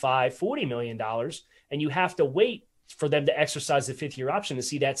 $35-40 million. And you have to wait for them to exercise the 5th-year option to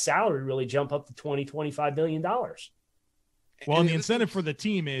see that salary really jump up to $20-25 million. Well, and the incentive for the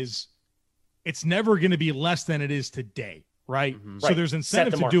team is it's never going to be less than it is today, right? So there's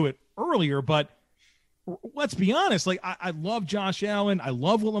incentive to do it earlier, but let's be honest. Like, I love Josh Allen. I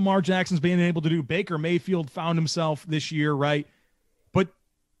love what Lamar Jackson's being able to do. Baker Mayfield found himself this year, right? But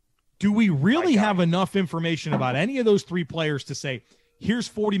do we really have enough information about any of those 3 players to say, here's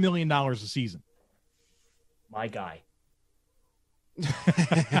 $40 million a season? My guy.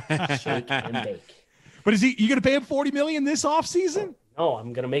 Shake and bake. But you going to pay him $40 million this offseason? No,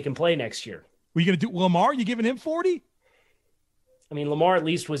 I'm going to make him play next year. Are you going to do Lamar? You giving him 40? I mean, Lamar at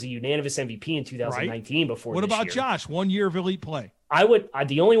least was a unanimous MVP in 2019 before. What about year. Josh? 1 year of elite play.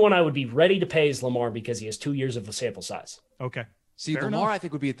 The only one I would be ready to pay is Lamar because he has 2 years of a sample size. Okay. See, Fair Lamar, enough. I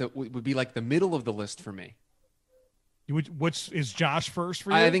think would be like the middle of the list for me. Is Josh first for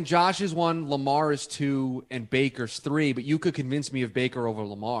you? I think Josh is 1, Lamar is 2, and Baker's 3. But you could convince me of Baker over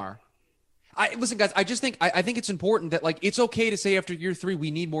Lamar. Listen, guys. I just think I think it's important that, like, it's okay to say after year 3 we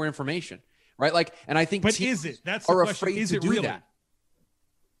need more information, right? Like, and I think but is it? That's the are question. afraid Is to it do really? that.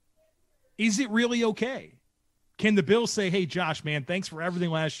 Is it really okay? Can the Bills say, "Hey, Josh, man, thanks for everything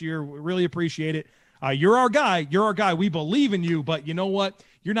last year. We really appreciate it. You're our guy. You're our guy. We believe in you. But you know what?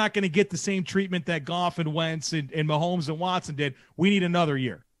 You're not going to get the same treatment that Goff and Wentz and Mahomes and Watson did. We need another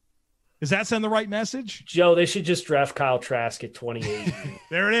year." Does that send the right message? Joe, they should just draft Kyle Trask at 28.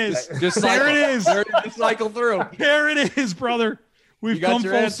 There it is. There it is. Just cycle through. There it is, brother. We've come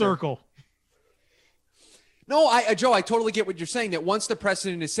full circle. No, Joe, I totally get what you're saying, that once the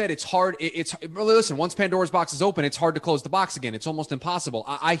precedent is set, it's hard. Listen, once Pandora's box is open, it's hard to close the box again. It's almost impossible.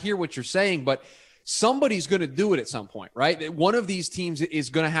 I hear what you're saying, but somebody's going to do it at some point, right? One of these teams is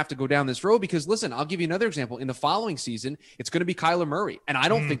going to have to go down this road because, listen, I'll give you another example. In the following season, it's going to be Kyler Murray. And I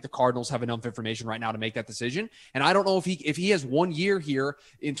don't think the Cardinals have enough information right now to make that decision. And I don't know if he has 1 year here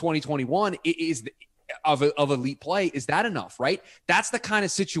in 2021 of elite play. Is that enough, right? That's the kind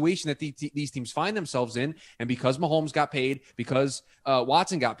of situation that these teams find themselves in. And because Mahomes got paid, because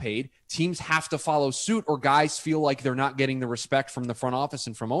Watson got paid, teams have to follow suit, or guys feel like they're not getting the respect from the front office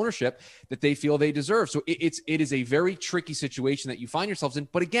and from ownership that they feel they deserve. So it is a very tricky situation that you find yourselves in.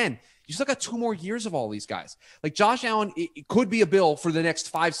 But again, you still got 2 more years of all these guys. Like Josh Allen, it could be a Bill for the next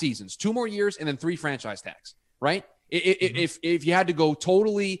 5 seasons, 2 more years, and then 3 franchise tags, right? If you had to go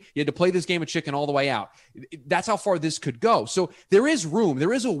totally, you had to play this game of chicken all the way out. That's how far this could go. So there is room.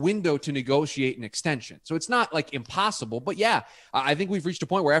 There is a window to negotiate an extension. So it's not like impossible. But yeah, I think we've reached a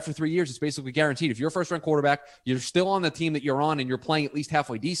point where after 3 years, it's basically guaranteed. If you're a first-round quarterback, you're still on the team that you're on, and you're playing at least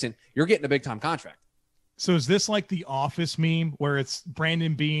halfway decent, you're getting a big-time contract. So is this like the Office meme where it's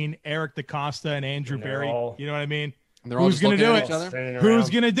Brandon Beane, Eric DaCosta, and Andrew Berry? You know what I mean? And they're all just looking at each other. Who's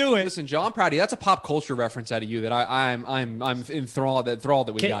going to do it? Listen, Joe, I'm proud of you. That's a pop culture reference out of you that I'm enthralled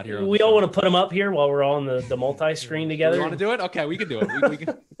that we got here. We all want to put them up here while we're all on the multi-screen together. You want to do it? Okay, we can do it. We can.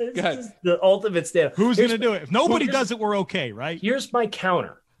 Go ahead. The ultimate stand. Who's going to do it? If nobody does it, we're okay, right? Here's my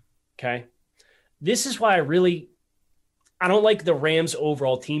counter. Okay. This is why I don't like the Rams'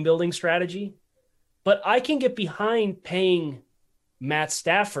 overall team building strategy, but I can get behind paying Matt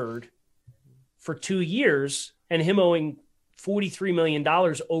Stafford for 2 years and him owing $43 million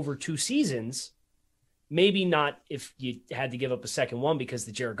over 2 seasons. Maybe not if you had to give up a second one because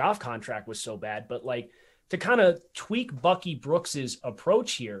the Jared Goff contract was so bad, but like to kind of tweak Bucky Brooks's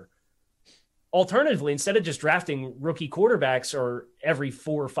approach here. Alternatively, instead of just drafting rookie quarterbacks or every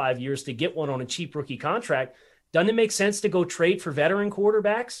 4 or 5 years to get one on a cheap rookie contract, doesn't it make sense to go trade for veteran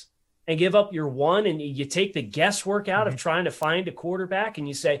quarterbacks and give up your one, and you take the guesswork out of trying to find a quarterback, and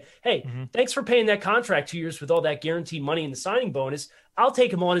you say, hey, thanks for paying that contract 2 years with all that guaranteed money in the signing bonus. I'll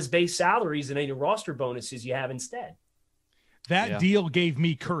take him on his base salaries and any roster bonuses you have instead. That deal gave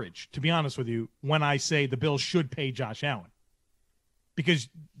me courage, to be honest with you, when I say the Bills should pay Josh Allen. because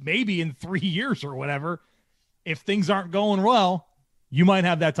maybe in 3 years or whatever, if things aren't going well, you might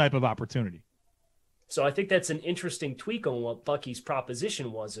have that type of opportunity. So I think that's an interesting tweak on what Bucky's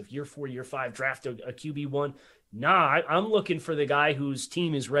proposition was of year 4, year 5, draft a QB1. I'm looking for the guy whose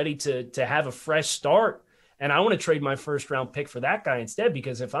team is ready to have a fresh start. And I want to trade my first round pick for that guy instead,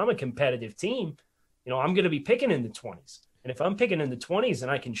 because if I'm a competitive team, I'm going to be picking in the 20s. And if I'm picking in the 20s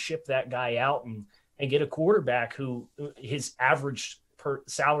and I can ship that guy out and get a quarterback who his average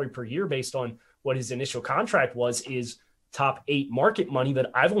salary per year based on what his initial contract was is top 8 market money,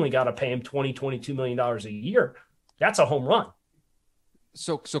 but I've only got to pay him $22 million a year. That's a home run.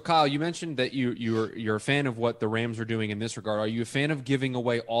 So Kyle, you mentioned that you're a fan of what the Rams are doing in this regard. Are you a fan of giving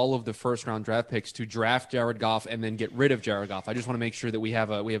away all of the first round draft picks to draft Jared Goff and then get rid of Jared Goff? I just want to make sure that we have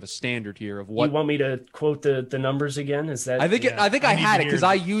a standard here of what. You want me to quote the numbers again? Is that? I think I had it because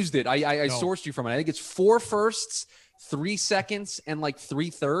I used it. I sourced you from it. I think it's 4 firsts, 3 seconds, and like 3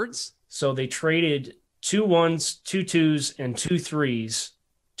 thirds. So they traded 2 1s, 2 2s, and 2 3s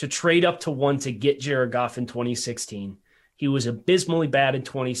to trade up to 1 to get Jared Goff in 2016. He was abysmally bad in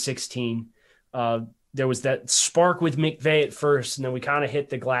 2016. There was that spark with McVay at first, and then we kind of hit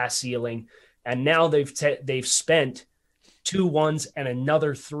the glass ceiling. And now they've spent 2 1s and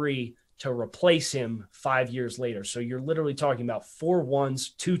another 3 to replace him 5 years later. So you're literally talking about 4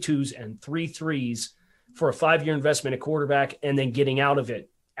 1s, 2 2s, and 3 3s for a 5-year investment at quarterback, and then getting out of it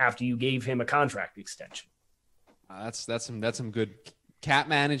after you gave him a contract extension. That's some good cap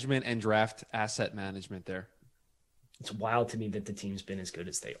management and draft asset management there. It's wild to me that the team's been as good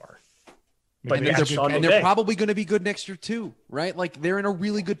as they are. But they're probably going to be good next year too, right? Like they're in a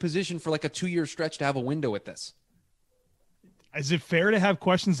really good position for like a 2-year stretch to have a window at this. Is it fair to have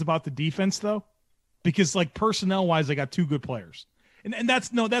questions about the defense though? Because like personnel wise, they got 2 good players, and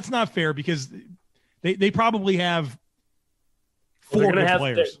that's not fair because they probably have 4 good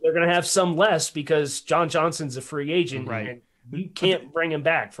players. They're going to have some less because John Johnson's a free agent, right? And you can't bring him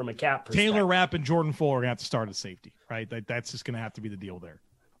back from a cap perspective. Taylor Rapp and Jordan Fuller are going to have to start at safety, right? That's just going to have to be the deal there.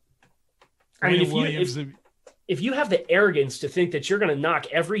 I mean, if you have the arrogance to think that you're going to knock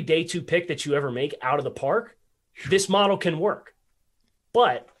every day 2 pick that you ever make out of the park, this model can work.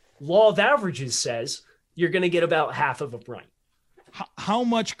 But law of averages says you're going to get about half of it right. How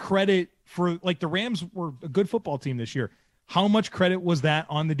much credit for, like, the Rams were a good football team this year. How much credit was that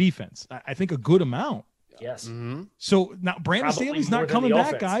on the defense? I think a good amount. Yes. Mm-hmm. So now Brandon Staley's not coming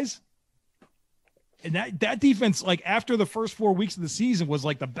back, guys. And that defense, like after the first 4 weeks of the season, was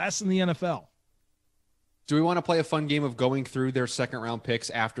like the best in the NFL. Do we want to play a fun game of going through their second round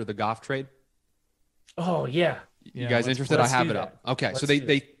picks after the Goff trade? Oh yeah. You guys interested? I have it up. Okay. So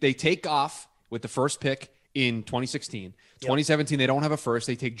they take Goff with the first pick in 2016. Yep. 2017, they don't have a first.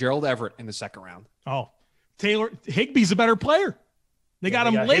 They take Gerald Everett in the second round. Oh, Higbee's a better player. They got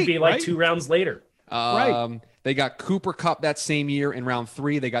him late. Higbee like 2 rounds later. Right. They got Cooper Kupp that same year in round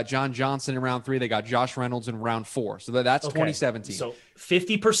 3. They got John Johnson in round 3. They got Josh Reynolds in round 4. So that's 2017. So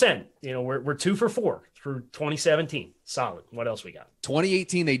 50%. We're 2 for 4 through 2017. Solid. What else we got?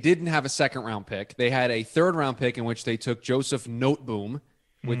 2018, they didn't have a second round pick. They had a third round pick in which they took Joseph Noteboom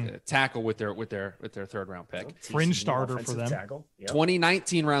with tackle with their third round pick. Fringe starter for them. Yep.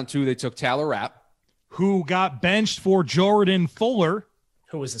 2019 round 2, they took Taylor Rapp, who got benched for Jordan Fuller,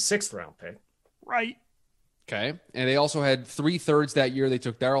 who was a 6th round pick. Right. Okay. And they also had 3 thirds that year. They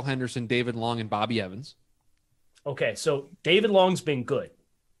took Darrell Henderson, David Long, and Bobby Evans. Okay. So David Long's been good.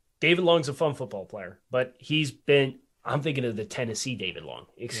 David Long's a fun football player, but I'm thinking of the Tennessee David Long.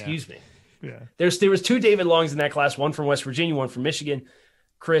 Excuse me. Yeah. There was 2 David Longs in that class, one from West Virginia, one from Michigan.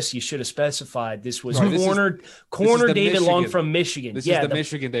 Chris, you should have specified this was corner David Long from Michigan. This is the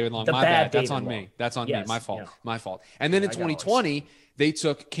Michigan David Long. My bad. That's on me. That's on me. My fault. Yeah. My fault. And then in 2020, they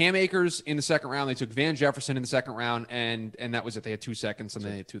took Cam Akers in the second round. They took Van Jefferson in the second round, and that was it. They had 2 seconds, and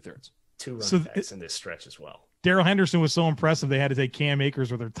then they had 2 thirds. 2 running backs in this stretch as well. Darrell Henderson was so impressive they had to take Cam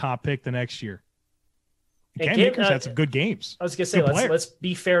Akers with their top pick the next year. Cam Akers had some good games. I was going to say, let's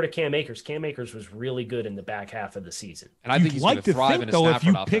be fair to Cam Akers. Cam Akers was really good in the back half of the season. And I think he's going to thrive in a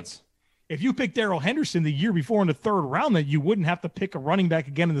Stafford offense. If you picked Darrell Henderson the year before in the 3rd round, then you wouldn't have to pick a running back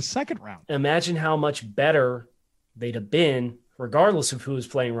again in the 2nd round. Imagine how much better they'd have been, regardless of who was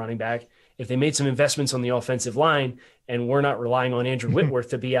playing running back, if they made some investments on the offensive line and we're not relying on Andrew Whitworth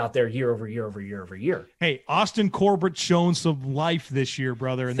to be out there year over year over year over year. Hey, Austin Corbett shown some life this year,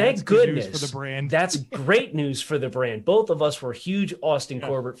 brother. And thank that's goodness good news for the brand. That's great news for the brand. Both of us were huge Austin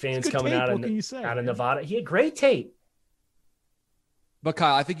Corbett fans coming out of Nevada. He had great tape. But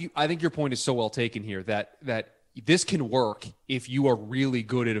Kyle, I think your point is so well taken here that this can work if you are really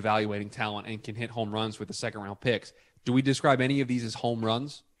good at evaluating talent and can hit home runs with the second round picks. Do we describe any of these as home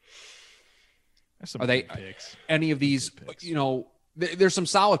runs? Are they picks. Any of these, there's some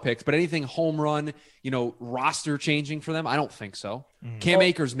solid picks, but anything home run, roster changing for them? I don't think so. Cam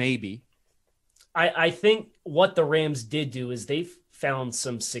Akers, maybe. I think what the Rams did do is they've found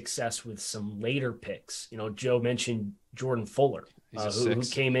some success with some later picks. Joe mentioned Jordan Fuller, who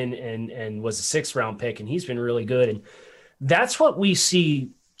came in and was a 6th-round pick, and he's been really good. And that's what we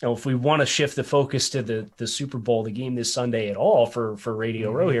see. If we want to shift the focus to the Super Bowl, the game this Sunday at all for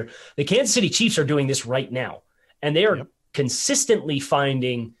Radio Row here, the Kansas City Chiefs are doing this right now. And they are consistently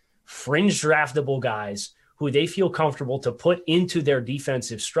finding fringe draftable guys who they feel comfortable to put into their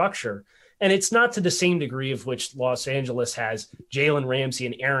defensive structure. And it's not to the same degree of which Los Angeles has Jalen Ramsey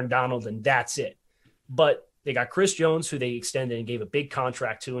and Aaron Donald, and that's it. But they got Chris Jones, who they extended and gave a big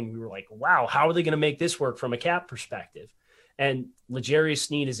contract to, and we were like, wow, how are they going to make this work from a cap perspective? And L'Jarius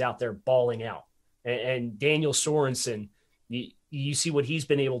Sneed is out there balling out. And Daniel Sorensen, you see what he's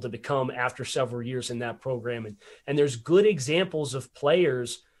been able to become after several years in that program. And there's good examples of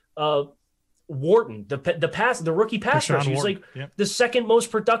players. Wharton, the rookie pass rusher, he's like the second most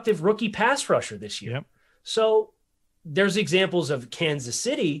productive rookie pass rusher this year. Yep. So there's examples of Kansas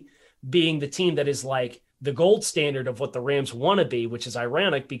City being the team that is like the gold standard of what the Rams want to be, which is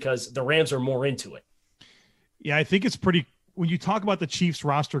ironic because the Rams are more into it. Yeah, I think it's pretty – when you talk about the Chiefs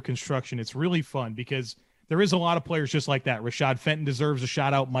roster construction, it's really fun because there is a lot of players just like that. Rashad Fenton deserves a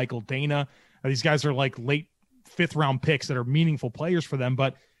shout-out. Michael Dana. These guys are like late 5th-round picks that are meaningful players for them.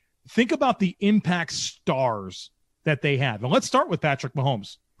 But think about the impact stars that they had. Now, let's start with Patrick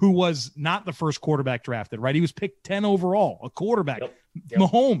Mahomes, who was not the first quarterback drafted, right? He was picked 10 overall, a quarterback. Yep.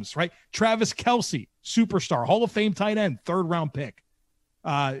 Mahomes, right? Travis Kelce, superstar, Hall of Fame tight end, 3rd-round pick.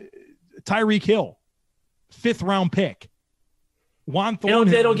 Tyreek Hill, 5th-round pick. Juan Thornhill.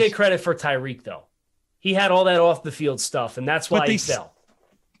 They don't get credit for Tyreek, though. He had all that off-the-field stuff, and that's why he fell.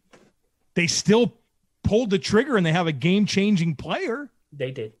 They still pulled the trigger, and they have a game-changing player.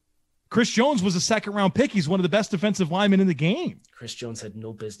 They did. Chris Jones was a 2nd-round pick. He's one of the best defensive linemen in the game. Chris Jones had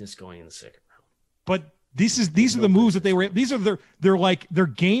no business going in the 2nd round. But these are the moves that they were. These are they're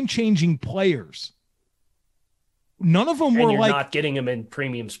game-changing players. None of them were not getting them in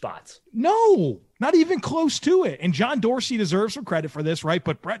premium spots. No, not even close to it. And John Dorsey deserves some credit for this, right?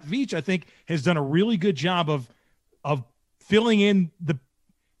 But Brett Veach, I think, has done a really good job of filling in the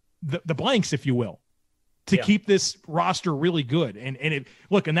blanks, if you will, to keep this roster really good. And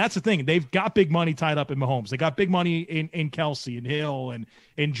that's the thing. They've got big money tied up in Mahomes. They got big money in Kelce and Hill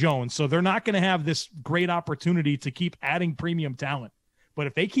and Jones. So they're not going to have this great opportunity to keep adding premium talent. But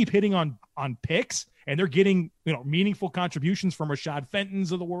if they keep hitting on picks and they're getting meaningful contributions from Rashad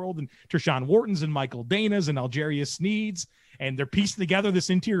Fentons of the world and Tershawn Whartons and Michael Danas and L'Jarius Sneeds, and they're piecing together this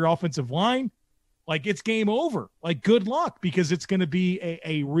interior offensive line, like it's game over. Like good luck, because it's going to be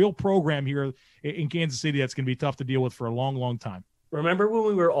a real program here in Kansas City that's going to be tough to deal with for a long, long time. Remember when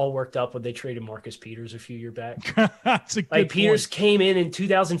we were all worked up when they traded Marcus Peters a few years back? That's a good point. Peters came in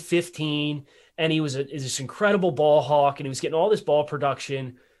 2015, and he was this incredible ball hawk, and he was getting all this ball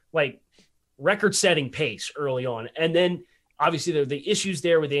production, like record-setting pace early on. And then obviously there were the issues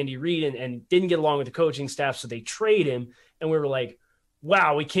there with Andy Reid and didn't get along with the coaching staff, so they trade him. And we were like,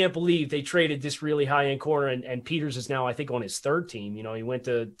 wow, we can't believe they traded this really high-end corner. And Peters is now, I think, on his 3rd team. He went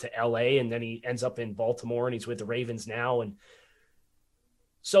to L.A., and then he ends up in Baltimore, and he's with the Ravens now. And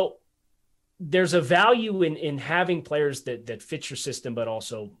so there's a value in having players that fit your system, but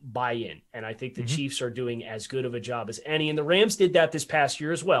also buy in. And I think the Chiefs are doing as good of a job as any. And the Rams did that this past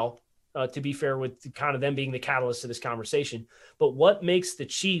year as well, to be fair, with kind of them being the catalyst to this conversation. But what makes the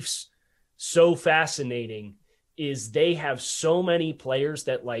Chiefs so fascinating is they have so many players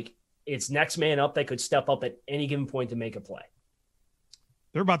that, like, it's next man up that could step up at any given point to make a play.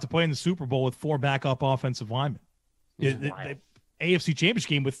 They're about to play in the Super Bowl with 4 backup offensive linemen. The AFC Championship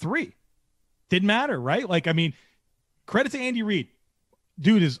game with 3. Didn't matter, right? Like, I mean, credit to Andy Reid.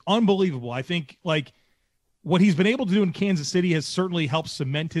 Dude is unbelievable. I think, like, what he's been able to do in Kansas City has certainly helped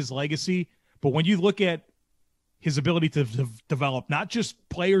cement his legacy. But when you look at his ability to develop not just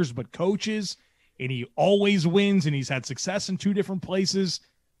players but coaches, and he always wins, and he's had success in 2 different places,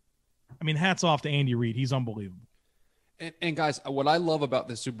 I mean, hats off to Andy Reid. He's unbelievable. And guys, what I love about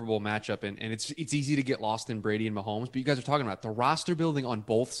this Super Bowl matchup, and it's easy to get lost in Brady and Mahomes, but you guys are talking about the roster building on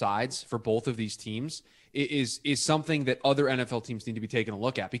both sides for both of these teams is something that other NFL teams need to be taking a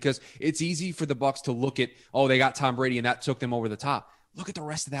look at, because it's easy for the Bucs to look at, oh, they got Tom Brady and that took them over the top. Look at the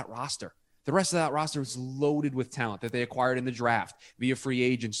rest of that roster. The rest of that roster is loaded with talent that they acquired in the draft via free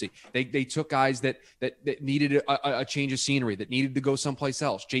agency. They took guys that needed a change of scenery, that needed to go someplace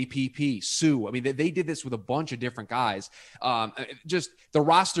else. JPP, Sue. I mean, they did this with a bunch of different guys. Just the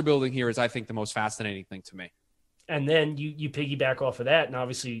roster building here is, I think, the most fascinating thing to me. And then you piggyback off of that, and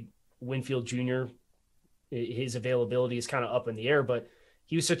obviously Winfield Jr., his availability is kind of up in the air, but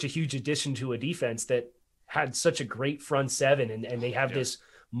he was such a huge addition to a defense that had such a great front seven, and they have this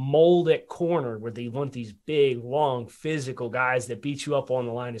mold at corner where they want these big, long, physical guys that beat you up on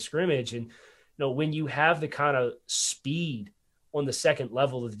the line of scrimmage. And when you have the kind of speed on the second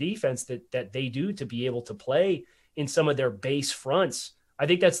level of the defense that they do to be able to play in some of their base fronts, I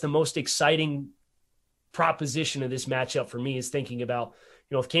think that's the most exciting proposition of this matchup for me, is thinking about,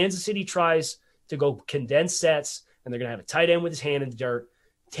 if Kansas City tries to go condensed sets and they're going to have a tight end with his hand in the dirt,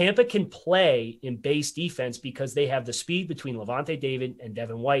 Tampa can play in base defense because they have the speed between Levante David and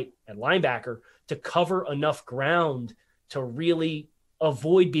Devin White at linebacker to cover enough ground to really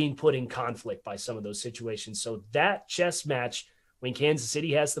avoid being put in conflict by some of those situations. So that chess match when Kansas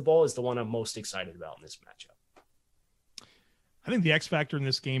City has the ball is the one I'm most excited about in this matchup. I think the X factor in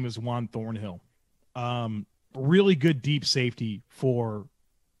this game is Juan Thornhill. Really good deep safety for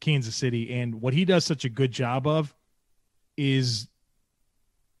Kansas City. And what he does such a good job of is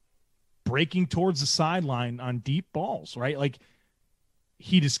breaking towards the sideline on deep balls, right? Like,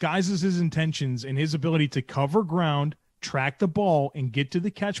 he disguises his intentions, and his ability to cover ground, track the ball, and get to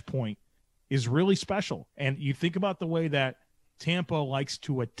the catch point is really special. And you think about the way that Tampa likes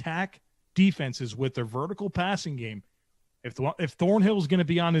to attack defenses with their vertical passing game. If Thornhill is going to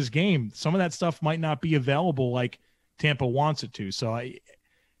be on his game, some of that stuff might not be available like Tampa wants it to. So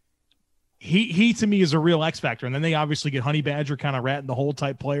he to me is a real X factor. And then they obviously get Honey Badger, kind of rat in the hole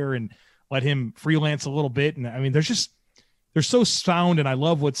type player, and let him freelance a little bit. And I mean, they're so sound, and I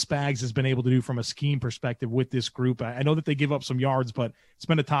love what Spags has been able to do from a scheme perspective with this group. I know that they give up some yards, but it's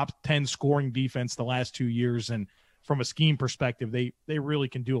been a top 10 scoring defense the last 2 years. And from a scheme perspective, they really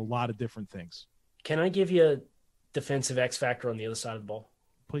can do a lot of different things. Can I give you a defensive X factor on the other side of the ball?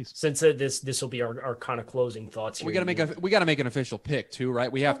 Please. Since this will be our kind of closing thoughts here. We got to make an official pick too,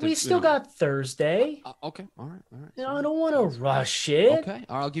 right? We still got Thursday. Okay. All right. I don't want to rush it. Okay.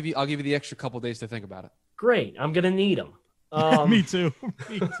 All right, I'll give you the extra couple days to think about it. Great. I'm going to need them. Me too.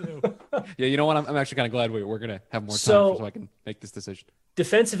 Yeah. You know what? I'm actually kind of glad we're going to have more time so I can make this decision.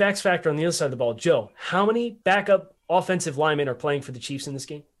 Defensive X factor on the other side of the ball. Joe, how many backup offensive linemen are playing for the Chiefs in this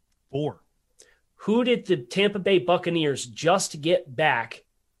game? 4. Who did the Tampa Bay Buccaneers just get back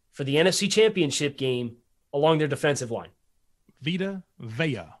for the NFC Championship game along their defensive line? Vita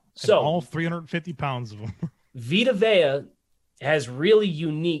Vea. So all 350 pounds of them. Vita Vea has really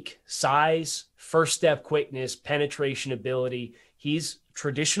unique size, first step quickness, penetration ability. He's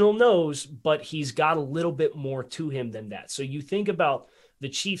traditional nose, but he's got a little bit more to him than that. So you think about the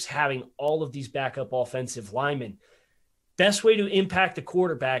Chiefs having all of these backup offensive linemen. Best way to impact the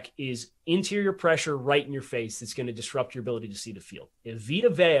quarterback is interior pressure right in your face that's going to disrupt your ability to see the field. If Vita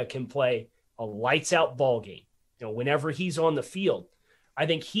Vea can play a lights-out ball game, whenever he's on the field, I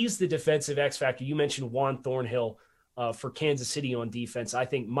think he's the defensive X factor. You mentioned Juan Thornhill for Kansas City on defense. I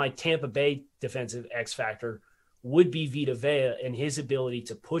think my Tampa Bay defensive X factor would be Vita Vea and his ability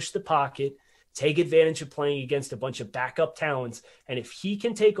to push the pocket, take advantage of playing against a bunch of backup talents. And if he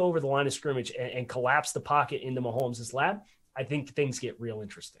can take over the line of scrimmage and collapse the pocket into Mahomes' lap, I think things get real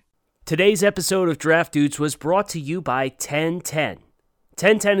interesting. Today's episode of Draft Dudes was brought to you by 1010.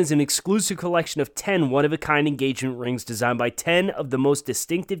 1010 is an exclusive collection of 10 one-of-a-kind engagement rings designed by 10 of the most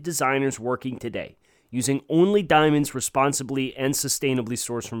distinctive designers working today. Using only diamonds responsibly and sustainably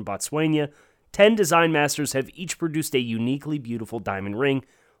sourced from Botswana, 10 design masters have each produced a uniquely beautiful diamond ring,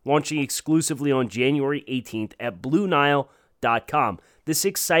 launching exclusively on January 18th at BlueNile.com. This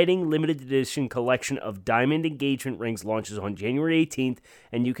exciting limited edition collection of diamond engagement rings launches on January 18th,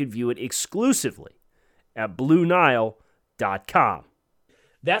 and you can view it exclusively at BlueNile.com.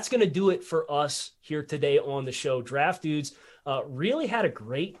 That's going to do it for us here today on the show. Draft Dudes really had a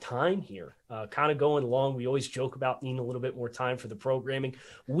great time here, kind of going along. We always joke about needing a little bit more time for the programming.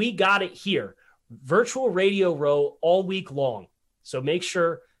 We got it here. Virtual Radio Row all week long. So make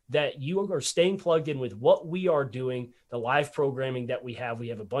sure that you are staying plugged in with what we are doing, the live programming that we have. We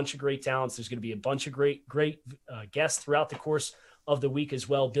have a bunch of great talents. There's going to be a bunch of great guests throughout the course of the week as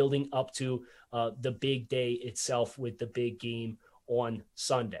well, building up to the big day itself with the big game on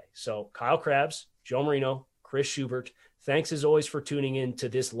Sunday. So Kyle Krabs, Joe Marino, Chris Schubert, thanks as always for tuning in to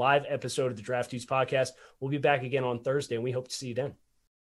this live episode of the Draft Dudes podcast. We'll be back again on Thursday, and we hope to see you then.